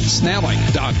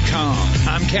huntsville.snelling.com.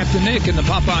 I'm Captain Nick in the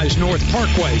Popeyes North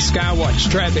Parkway Skywatch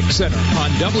Traffic Center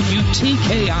on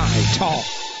WTKI Talk.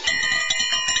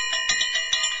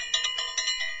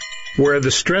 Where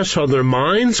the stress on their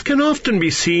minds can often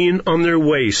be seen on their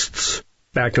waists.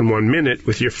 Back in 1 minute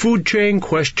with your food chain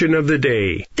question of the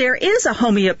day. There is a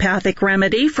homeopathic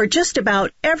remedy for just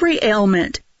about every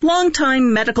ailment.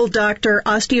 Longtime medical doctor,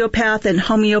 osteopath, and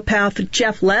homeopath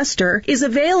Jeff Lester is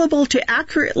available to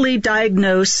accurately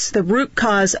diagnose the root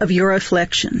cause of your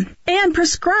affliction and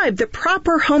prescribe the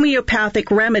proper homeopathic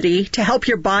remedy to help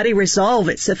your body resolve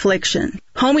its affliction.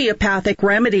 Homeopathic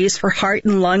remedies for heart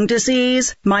and lung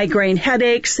disease, migraine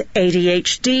headaches,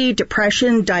 ADHD,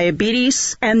 depression,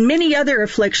 diabetes, and many other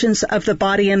afflictions of the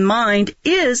body and mind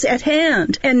is at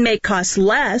hand and may cost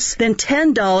less than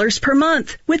 $10 per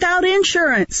month without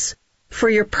insurance. For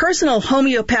your personal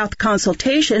homeopath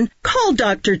consultation, call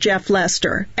Dr. Jeff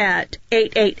Lester at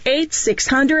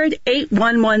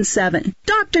 888-600-8117.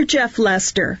 Dr. Jeff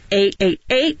Lester,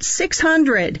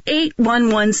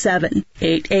 888-600-8117.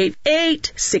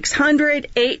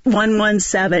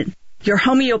 888-600-8117. Your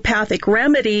homeopathic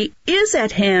remedy is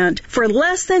at hand for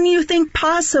less than you think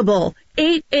possible.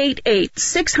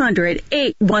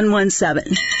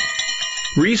 888-600-8117.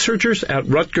 Researchers at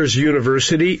Rutgers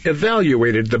University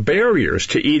evaluated the barriers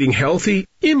to eating healthy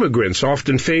immigrants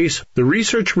often face. The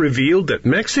research revealed that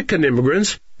Mexican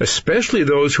immigrants, especially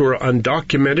those who are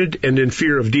undocumented and in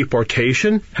fear of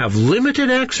deportation, have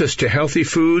limited access to healthy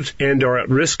foods and are at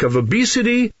risk of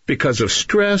obesity because of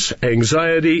stress,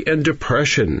 anxiety, and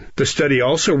depression. The study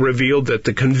also revealed that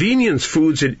the convenience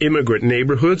foods in immigrant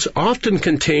neighborhoods often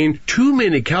contain too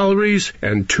many calories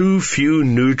and too few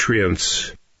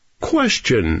nutrients.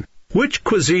 Question: which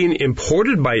cuisine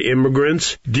imported by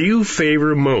immigrants do you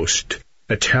favor most?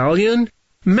 Italian,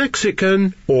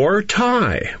 Mexican, or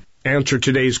Thai? Answer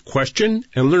today's question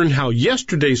and learn how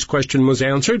yesterday's question was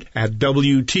answered at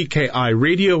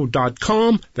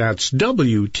WTKIRadio.com. That's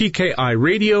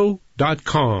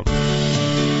WTKIRadio.com.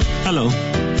 Hello,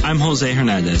 I'm Jose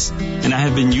Hernandez, and I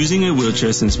have been using a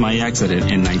wheelchair since my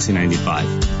accident in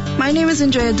 1995. My name is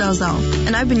Andrea Dalzell,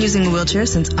 and I've been using a wheelchair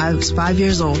since I was 5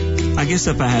 years old. I guess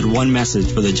if I had one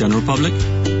message for the general public,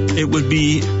 it would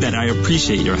be that I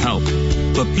appreciate your help.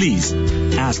 But please,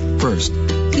 ask first.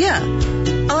 Yeah,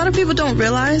 a lot of people don't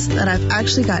realize that I've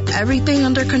actually got everything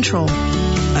under control.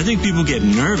 I think people get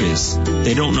nervous.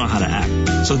 They don't know how to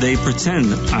act, so they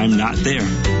pretend I'm not there.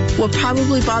 What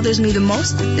probably bothers me the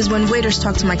most is when waiters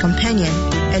talk to my companion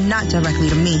and not directly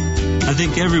to me. I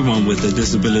think everyone with a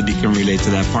disability can relate to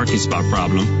that parking spot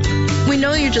problem. We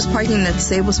know you're just parking in the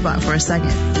disabled spot for a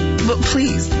second, but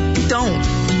please, don't.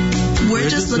 We're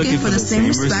just looking for the same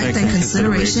respect and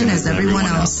consideration as everyone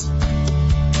else.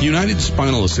 United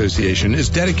Spinal Association is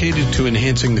dedicated to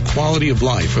enhancing the quality of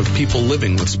life of people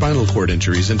living with spinal cord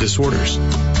injuries and disorders.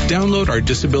 Download our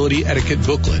disability etiquette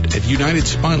booklet at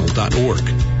unitedspinal.org.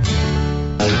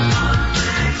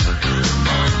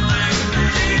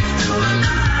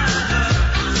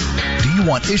 Do you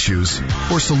want issues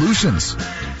or solutions?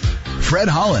 Fred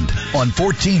Holland on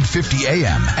 1450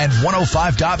 AM and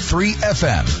 105.3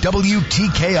 FM,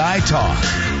 WTKI Talk.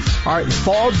 All right,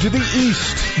 fog to the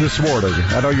east this morning.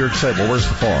 I know you're saying, well, where's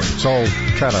the fog? It's all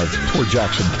kind of toward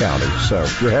Jackson County, so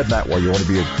if you're heading that way, you want to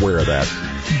be aware of that.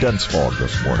 Dense fog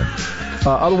this morning.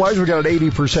 Otherwise, we got an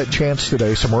 80% chance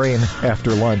today, some rain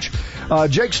after lunch.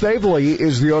 Jake Snavely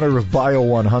is the owner of Bio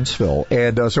One Huntsville,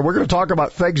 and so we're going to talk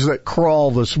about things that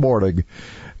crawl this morning.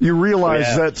 You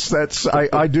realize that's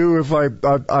I do if I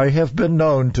have been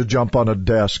known to jump on a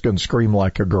desk and scream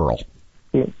like a girl.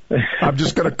 I'm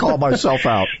just going to call myself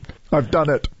out. I've done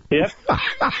it. Yep.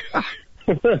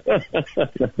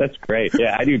 That's great.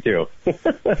 Yeah, I do too.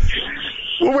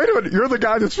 Well, wait a minute. You're the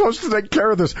guy that's supposed to take care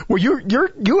of this. Well,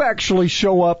 you actually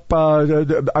show up.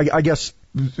 I guess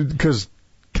because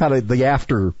kind of the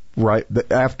after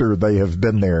they have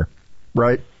been there,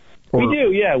 right? We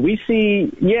do, yeah. We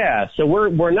see, yeah. So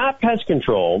we're not pest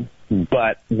control,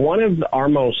 but one of our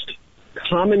most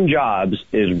common jobs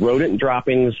is rodent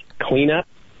droppings cleanup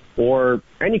or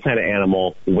any kind of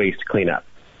animal waste cleanup.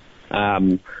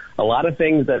 A lot of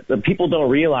things that the people don't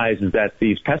realize is that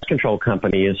these pest control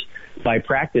companies, by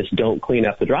practice, don't clean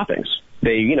up the droppings.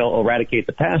 They, eradicate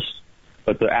the pests,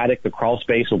 but the attic, the crawl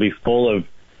space will be full of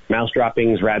mouse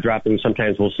droppings, rat droppings.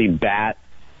 Sometimes we'll see bat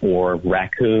or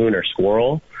raccoon or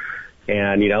squirrel.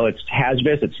 And, it's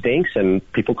hazardous, it stinks, and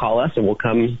people call us and we'll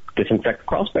come disinfect the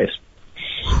crawl space.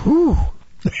 Whew.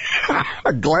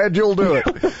 I'm glad you'll do it.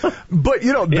 But,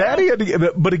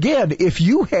 but again, if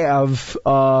you have,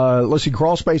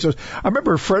 crawl spaces. I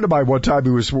remember a friend of mine one time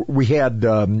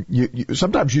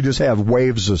sometimes you just have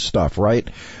waves of stuff, right?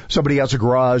 Somebody has a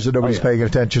garage that nobody's paying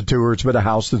attention to, or it's been a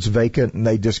house that's vacant and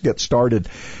they just get started.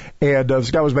 And this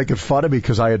guy was making fun of me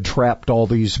because I had trapped all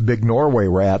these big Norway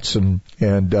rats and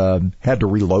had to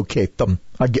relocate them.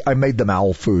 I made them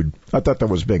owl food. I thought that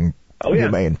was being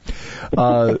humane.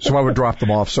 So I would drop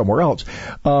them off somewhere else.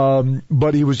 But and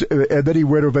then he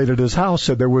renovated his house,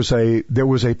 and there was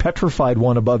a petrified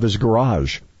one above his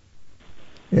garage.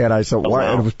 And I said, "Why?"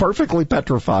 And it was perfectly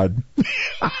petrified.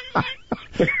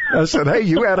 I said, "Hey,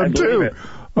 you had them too."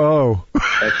 Oh.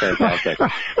 That's fantastic.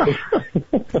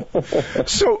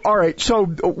 So, all right. So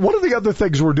one of the other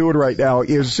things we're doing right now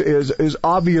is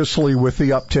obviously with the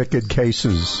uptick in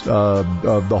cases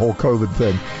of the whole COVID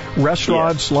thing.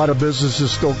 Restaurants, a lot of businesses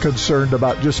still concerned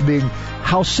about just being,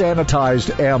 how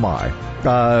sanitized am I?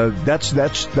 That's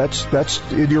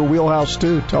in your wheelhouse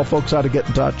too. Tell folks how to get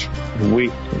in touch.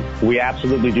 We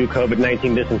absolutely do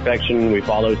COVID-19 disinfection. We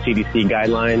follow CDC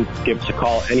guidelines. Give us a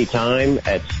call anytime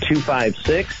at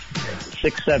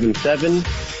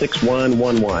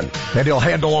 256-677-6111. And he'll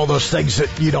handle all those things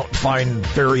that you don't find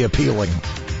very appealing.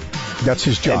 That's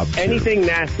his job. Anything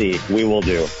nasty, we will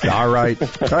do. All right.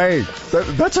 Hey,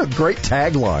 that's a great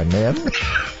tagline, man.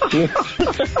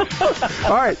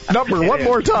 All right, number one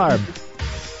more time.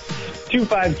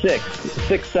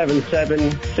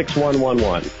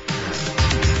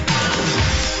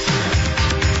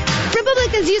 256-677-6111.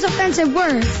 Republicans use offensive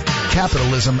words.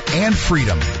 Capitalism and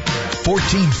freedom.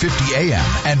 1450 AM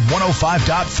and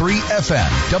 105.3 FM.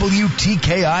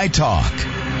 WTKI Talk.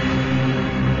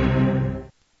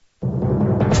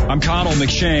 I'm Connell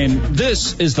McShane.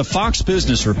 This is the Fox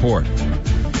Business Report.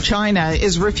 China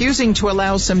is refusing to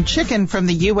allow some chicken from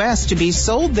the U.S. to be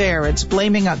sold there. It's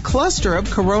blaming a cluster of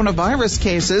coronavirus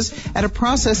cases at a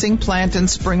processing plant in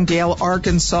Springdale,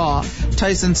 Arkansas.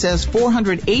 Tyson says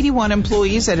 481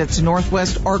 employees at its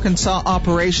Northwest Arkansas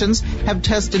operations have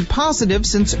tested positive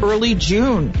since early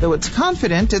June, though it's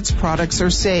confident its products are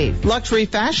safe. Luxury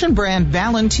fashion brand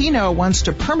Valentino wants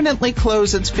to permanently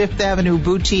close its Fifth Avenue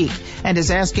boutique and is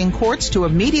asking courts to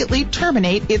immediately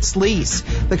terminate its lease.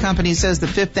 The company says the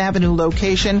Fifth Avenue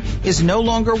location is no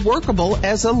longer workable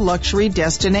as a luxury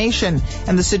destination,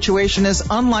 and the situation is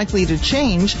unlikely to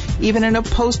change even in a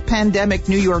post-pandemic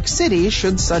New York City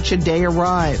should such a day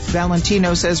arrive.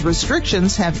 Valentino says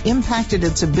restrictions have impacted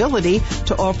its ability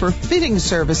to offer fitting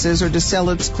services or to sell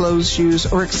its clothes, shoes,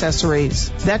 or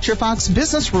accessories. That's your Fox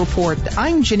Business Report.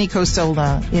 I'm Ginny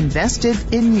Cosola,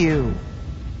 invested in you.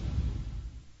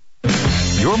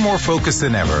 You're more focused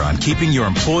than ever on keeping your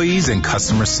employees and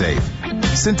customers safe.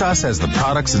 Cintas has the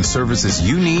products and services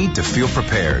you need to feel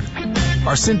prepared.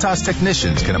 Our Cintas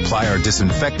technicians can apply our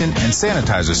disinfectant and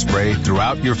sanitizer spray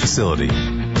throughout your facility.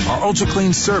 Our Ultra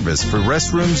Clean service for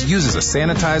restrooms uses a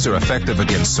sanitizer effective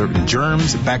against certain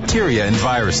germs, bacteria, and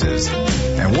viruses.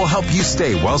 And we'll help you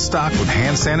stay well stocked with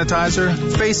hand sanitizer,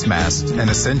 face masks, and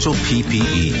essential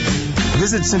PPE.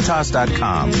 Visit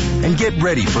Cintas.com and get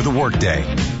ready for the workday.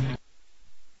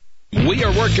 We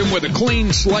are working with a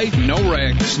clean slate, no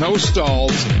wrecks, no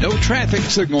stalls, no traffic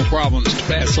signal problems to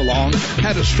pass along.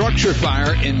 Had a structure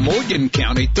fire in Morgan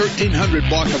County, 1300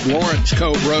 block of Lawrence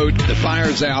Cove Road. The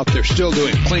fire's out. They're still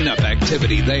doing cleanup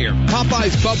activity there.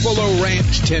 Popeye's Buffalo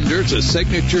Ranch tenders, a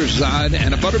signature side,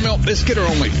 and a buttermilk biscuit are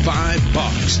only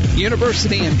 $5.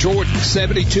 University and Jordan,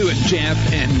 72 and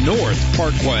Jeff and North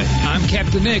Parkway. I'm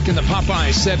Captain Nick in the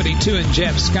Popeye 72 and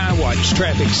Jeff Skywatch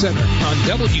Traffic Center on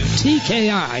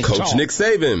WTKI. Coach Nick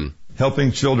Saban.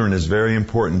 Helping children is very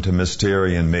important to Miss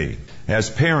Terry and me. As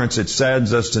parents, it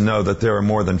saddens us to know that there are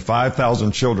more than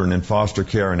 5,000 children in foster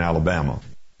care in Alabama.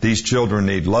 These children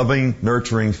need loving,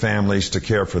 nurturing families to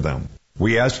care for them.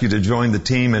 We ask you to join the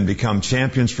team and become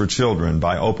champions for children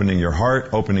by opening your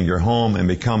heart, opening your home, and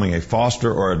becoming a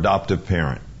foster or adoptive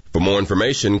parent. For more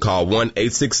information, call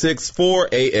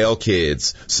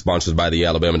 1-866-4AL-KIDS. Sponsored by the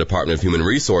Alabama Department of Human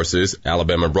Resources,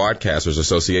 Alabama Broadcasters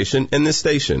Association, and this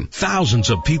station. Thousands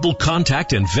of people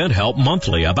contact InventHelp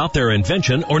monthly about their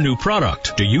invention or new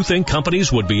product. Do you think companies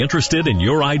would be interested in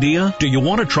your idea? Do you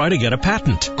want to try to get a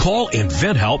patent? Call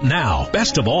InventHelp now.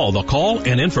 Best of all, the call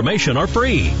and information are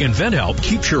free. InventHelp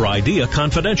keeps your idea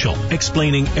confidential,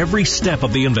 explaining every step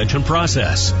of the invention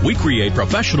process. We create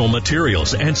professional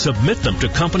materials and submit them to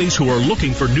companies who are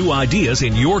looking for new ideas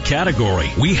in your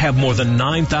category. We have more than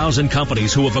 9,000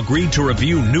 companies who have agreed to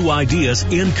review new ideas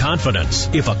in confidence.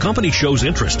 If a company shows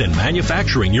interest in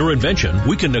manufacturing your invention,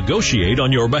 we can negotiate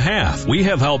on your behalf. We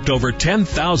have helped over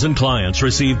 10,000 clients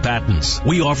receive patents.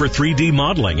 We offer 3D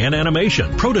modeling and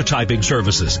animation, prototyping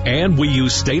services, and we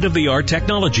use state-of-the-art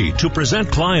technology to present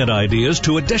client ideas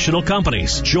to additional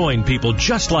companies. Join people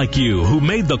just like you who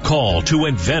made the call to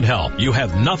InventHelp. You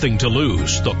have nothing to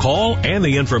lose. The call and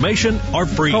the information are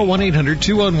free. Call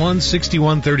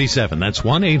 1-800-211-6137. That's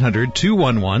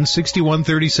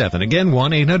 1-800-211-6137. Again,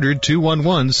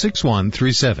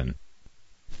 1-800-211-6137.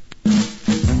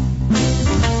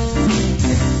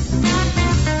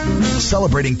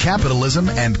 Celebrating capitalism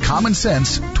and common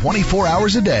sense 24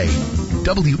 hours a day.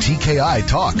 WTKI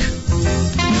Talk.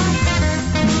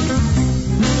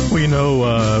 Well, you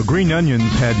know, Green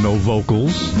Onions had no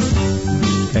vocals,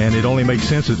 and it only makes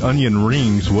sense that Onion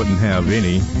Rings wouldn't have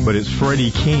any, but it's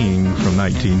Freddie King from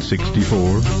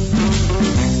 1964.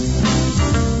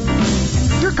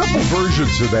 There are a couple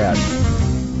versions of that.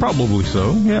 Probably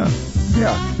so, yeah.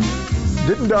 Yeah.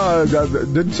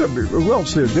 Didn't somebody, who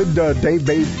else did? Did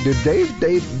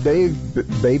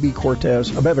Dave Baby Cortez?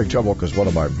 I'm having trouble because one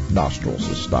of my nostrils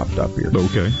is stopped up here.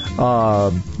 Okay.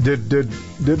 Didn't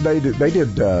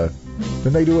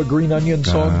they do a Green Onion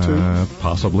song too?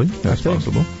 Possibly. That's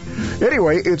possible.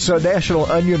 Anyway, it's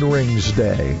National Onion Rings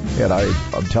Day, and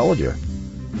I'm telling you,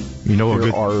 you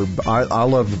know, I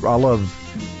love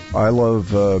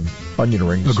onion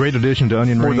rings. A great addition to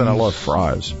onion rings. More than I love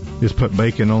fries. Just put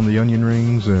bacon on the onion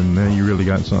rings, and then you really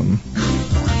got something.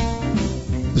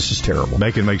 This is terrible.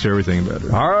 Bacon makes everything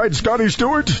better. All right, Scotty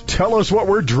Stewart, tell us what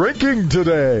we're drinking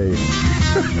today.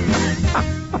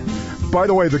 By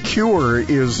the way, the Cure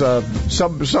is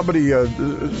somebody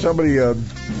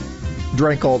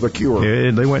drank all the Cure.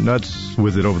 Yeah, they went nuts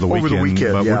with it over the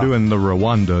weekend. But we're doing the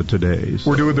Rwanda today. So.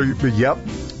 We're doing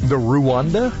the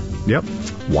Rwanda? Yep.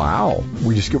 Wow.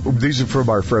 These are from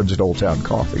our friends at Old Town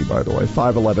Coffee, by the way.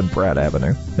 511 Pratt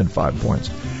Avenue in 5 Points.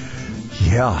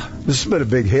 Yeah, this has been a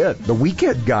big hit. The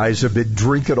weekend guys have been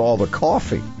drinking all the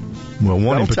coffee. Well,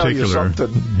 one in particular,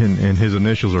 and his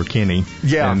initials are Kenny.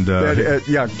 Yeah, and,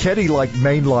 Kenny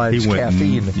mainlines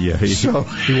caffeine.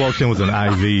 He walks in with an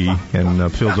IV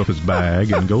and fills up his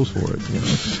bag and goes for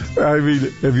it. I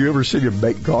mean, have you ever seen him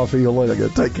make coffee?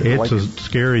 It's a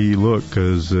scary look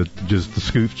because the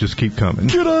scoops just keep coming.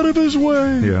 Get out of his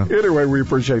way. Yeah. Anyway, we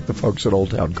appreciate the folks at Old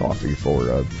Town Coffee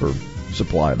for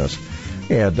supplying us,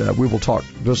 and we will talk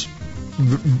just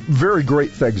very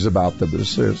great things about them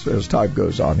as time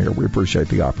goes on here. We appreciate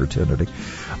the opportunity.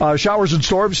 Showers and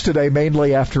storms today,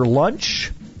 mainly after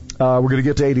lunch. We're going to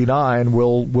get to 89.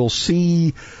 We'll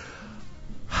see.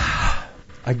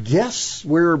 I guess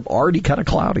we're already kind of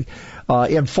cloudy.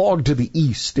 And fog to the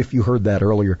east, if you heard that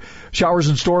earlier. Showers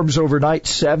and storms overnight,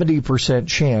 70%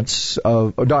 chance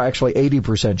of, no, actually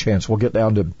 80% chance. We'll get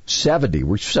down to 70.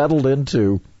 We've settled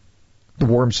into the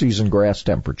warm season grass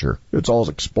temperature. It's all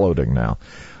exploding now.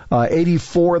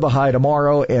 84 the high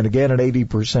tomorrow, and again an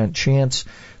 80% chance,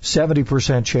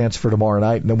 70% chance for tomorrow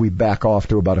night, and then we back off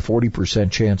to about a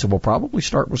 40% chance, and we'll probably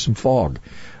start with some fog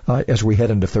as we head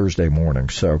into Thursday morning.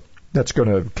 So that's going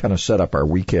to kind of set up our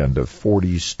weekend of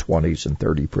 40s, 20s, and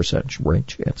 30% rain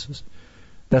chances.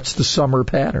 That's the summer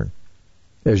pattern,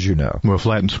 as you know. Well,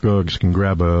 Flat and Scruggs can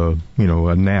grab a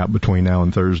nap between now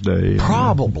and Thursday.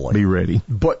 Probably. Be ready.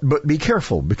 But be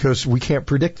careful, because we can't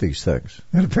predict these things.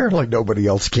 And apparently nobody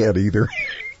else can either.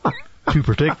 To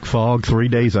predict fog 3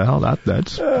 days out,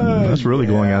 that's really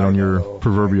going out on your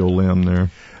proverbial limb there.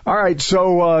 All right,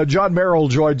 so John Merrill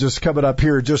joins us coming up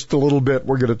here just a little bit.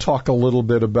 We're going to talk a little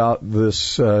bit about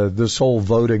this whole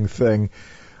voting thing.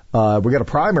 We got a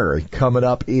primary coming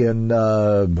up in,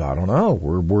 I don't know,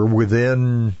 we're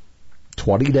within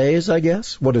 20 days, I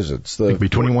guess. What is it? It'll be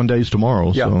 21 days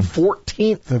tomorrow. Yeah, so.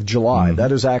 14th of July. Mm-hmm.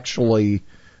 That is actually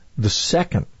the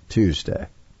second Tuesday.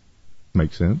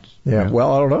 Makes sense. Yeah,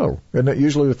 well, I don't know. Isn't it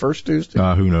usually the first Tuesday?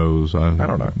 Who knows? I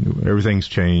don't know. Everything's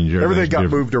changed. Everything got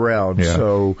moved around, yeah.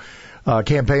 So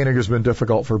campaigning has been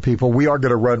difficult for people. We are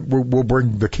going to run. We'll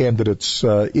bring the candidates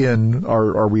in,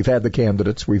 or we've had the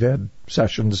candidates. We've had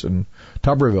Sessions in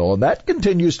Tuberville, and that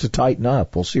continues to tighten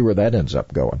up. We'll see where that ends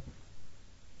up going.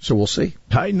 So we'll see.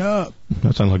 Tighten up.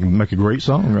 That sounds like make a great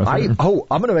song. Right there.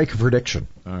 I'm going to make a prediction.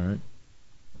 All right.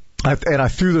 I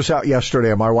threw this out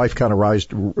yesterday, and my wife kind of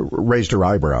raised her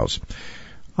eyebrows.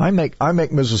 I make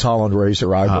Mrs. Holland raise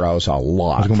her eyebrows a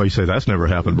lot. I was going to say that's never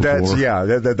happened before.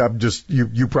 I'm just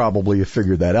you probably have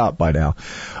figured that out by now.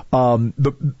 I'm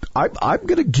going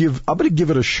to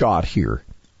give it a shot here.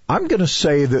 I'm going to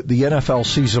say that the NFL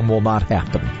season will not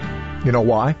happen. You know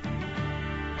why?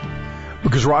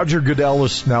 Because Roger Goodell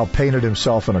has now painted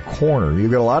himself in a corner.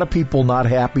 You've got a lot of people not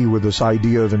happy with this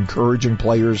idea of encouraging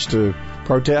players to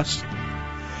protest.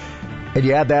 And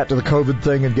you add that to the COVID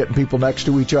thing and getting people next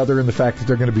to each other and the fact that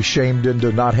they're going to be shamed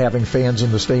into not having fans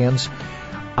in the stands.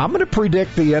 I'm going to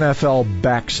predict the NFL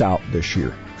backs out this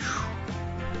year.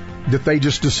 That they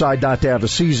just decide not to have a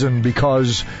season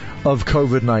because of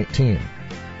COVID-19.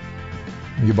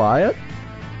 You buy it?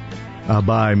 I'll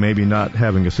buy maybe not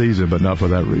having a season, but not for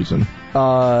that reason.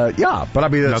 Yeah, but I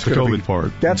mean that's the COVID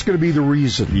part. That's going to be the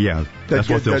reason. Yeah, that's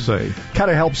what they'll say.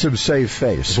 Kind of helps him save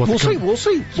face. We'll see.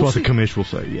 That's what the commish will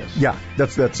say. Yes. Yeah,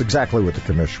 that's exactly what the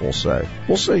commish will say.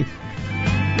 We'll see.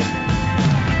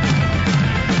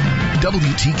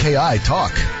 WTKI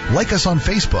Talk. Like us on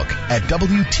Facebook at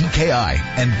WTKI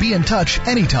and be in touch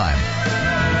anytime.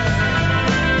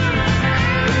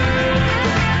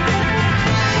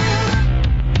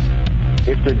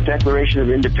 If the Declaration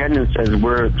of Independence says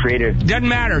we're created... Doesn't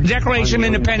matter. Declaration of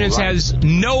Independence has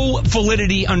no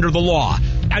validity under the law.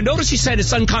 I notice you said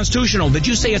it's unconstitutional. Did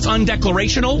you say it's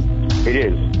undeclarational? It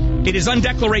is. It is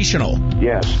undeclarational?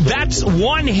 Yes. That's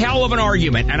one hell of an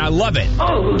argument, and I love it.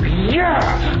 Oh,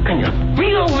 yeah. Can you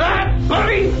feel that,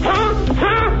 buddy?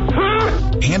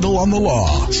 Handle on the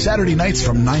Law. Saturday nights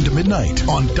from 9 to midnight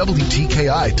on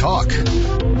WTKI Talk.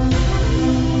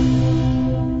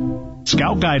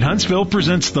 Scout Guide Huntsville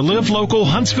presents the Live Local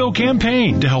Huntsville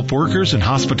campaign to help workers in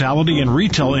hospitality and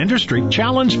retail industry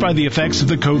challenged by the effects of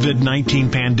the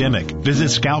COVID-19 pandemic. Visit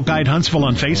Scout Guide Huntsville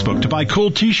on Facebook to buy cool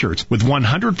t-shirts with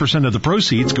 100% of the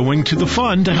proceeds going to the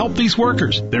fund to help these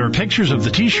workers. There are pictures of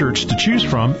the t-shirts to choose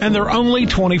from, and they're only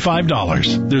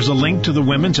 $25. There's a link to the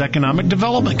Women's Economic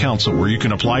Development Council where you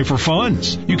can apply for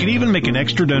funds. You can even make an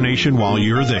extra donation while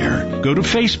you're there. Go to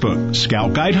Facebook,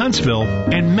 Scout Guide Huntsville,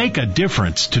 and make a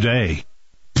difference today.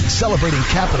 Celebrating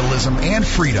capitalism and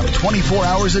freedom 24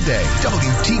 hours a day.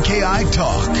 WTKI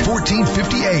Talk,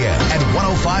 1450 AM and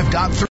 105.3.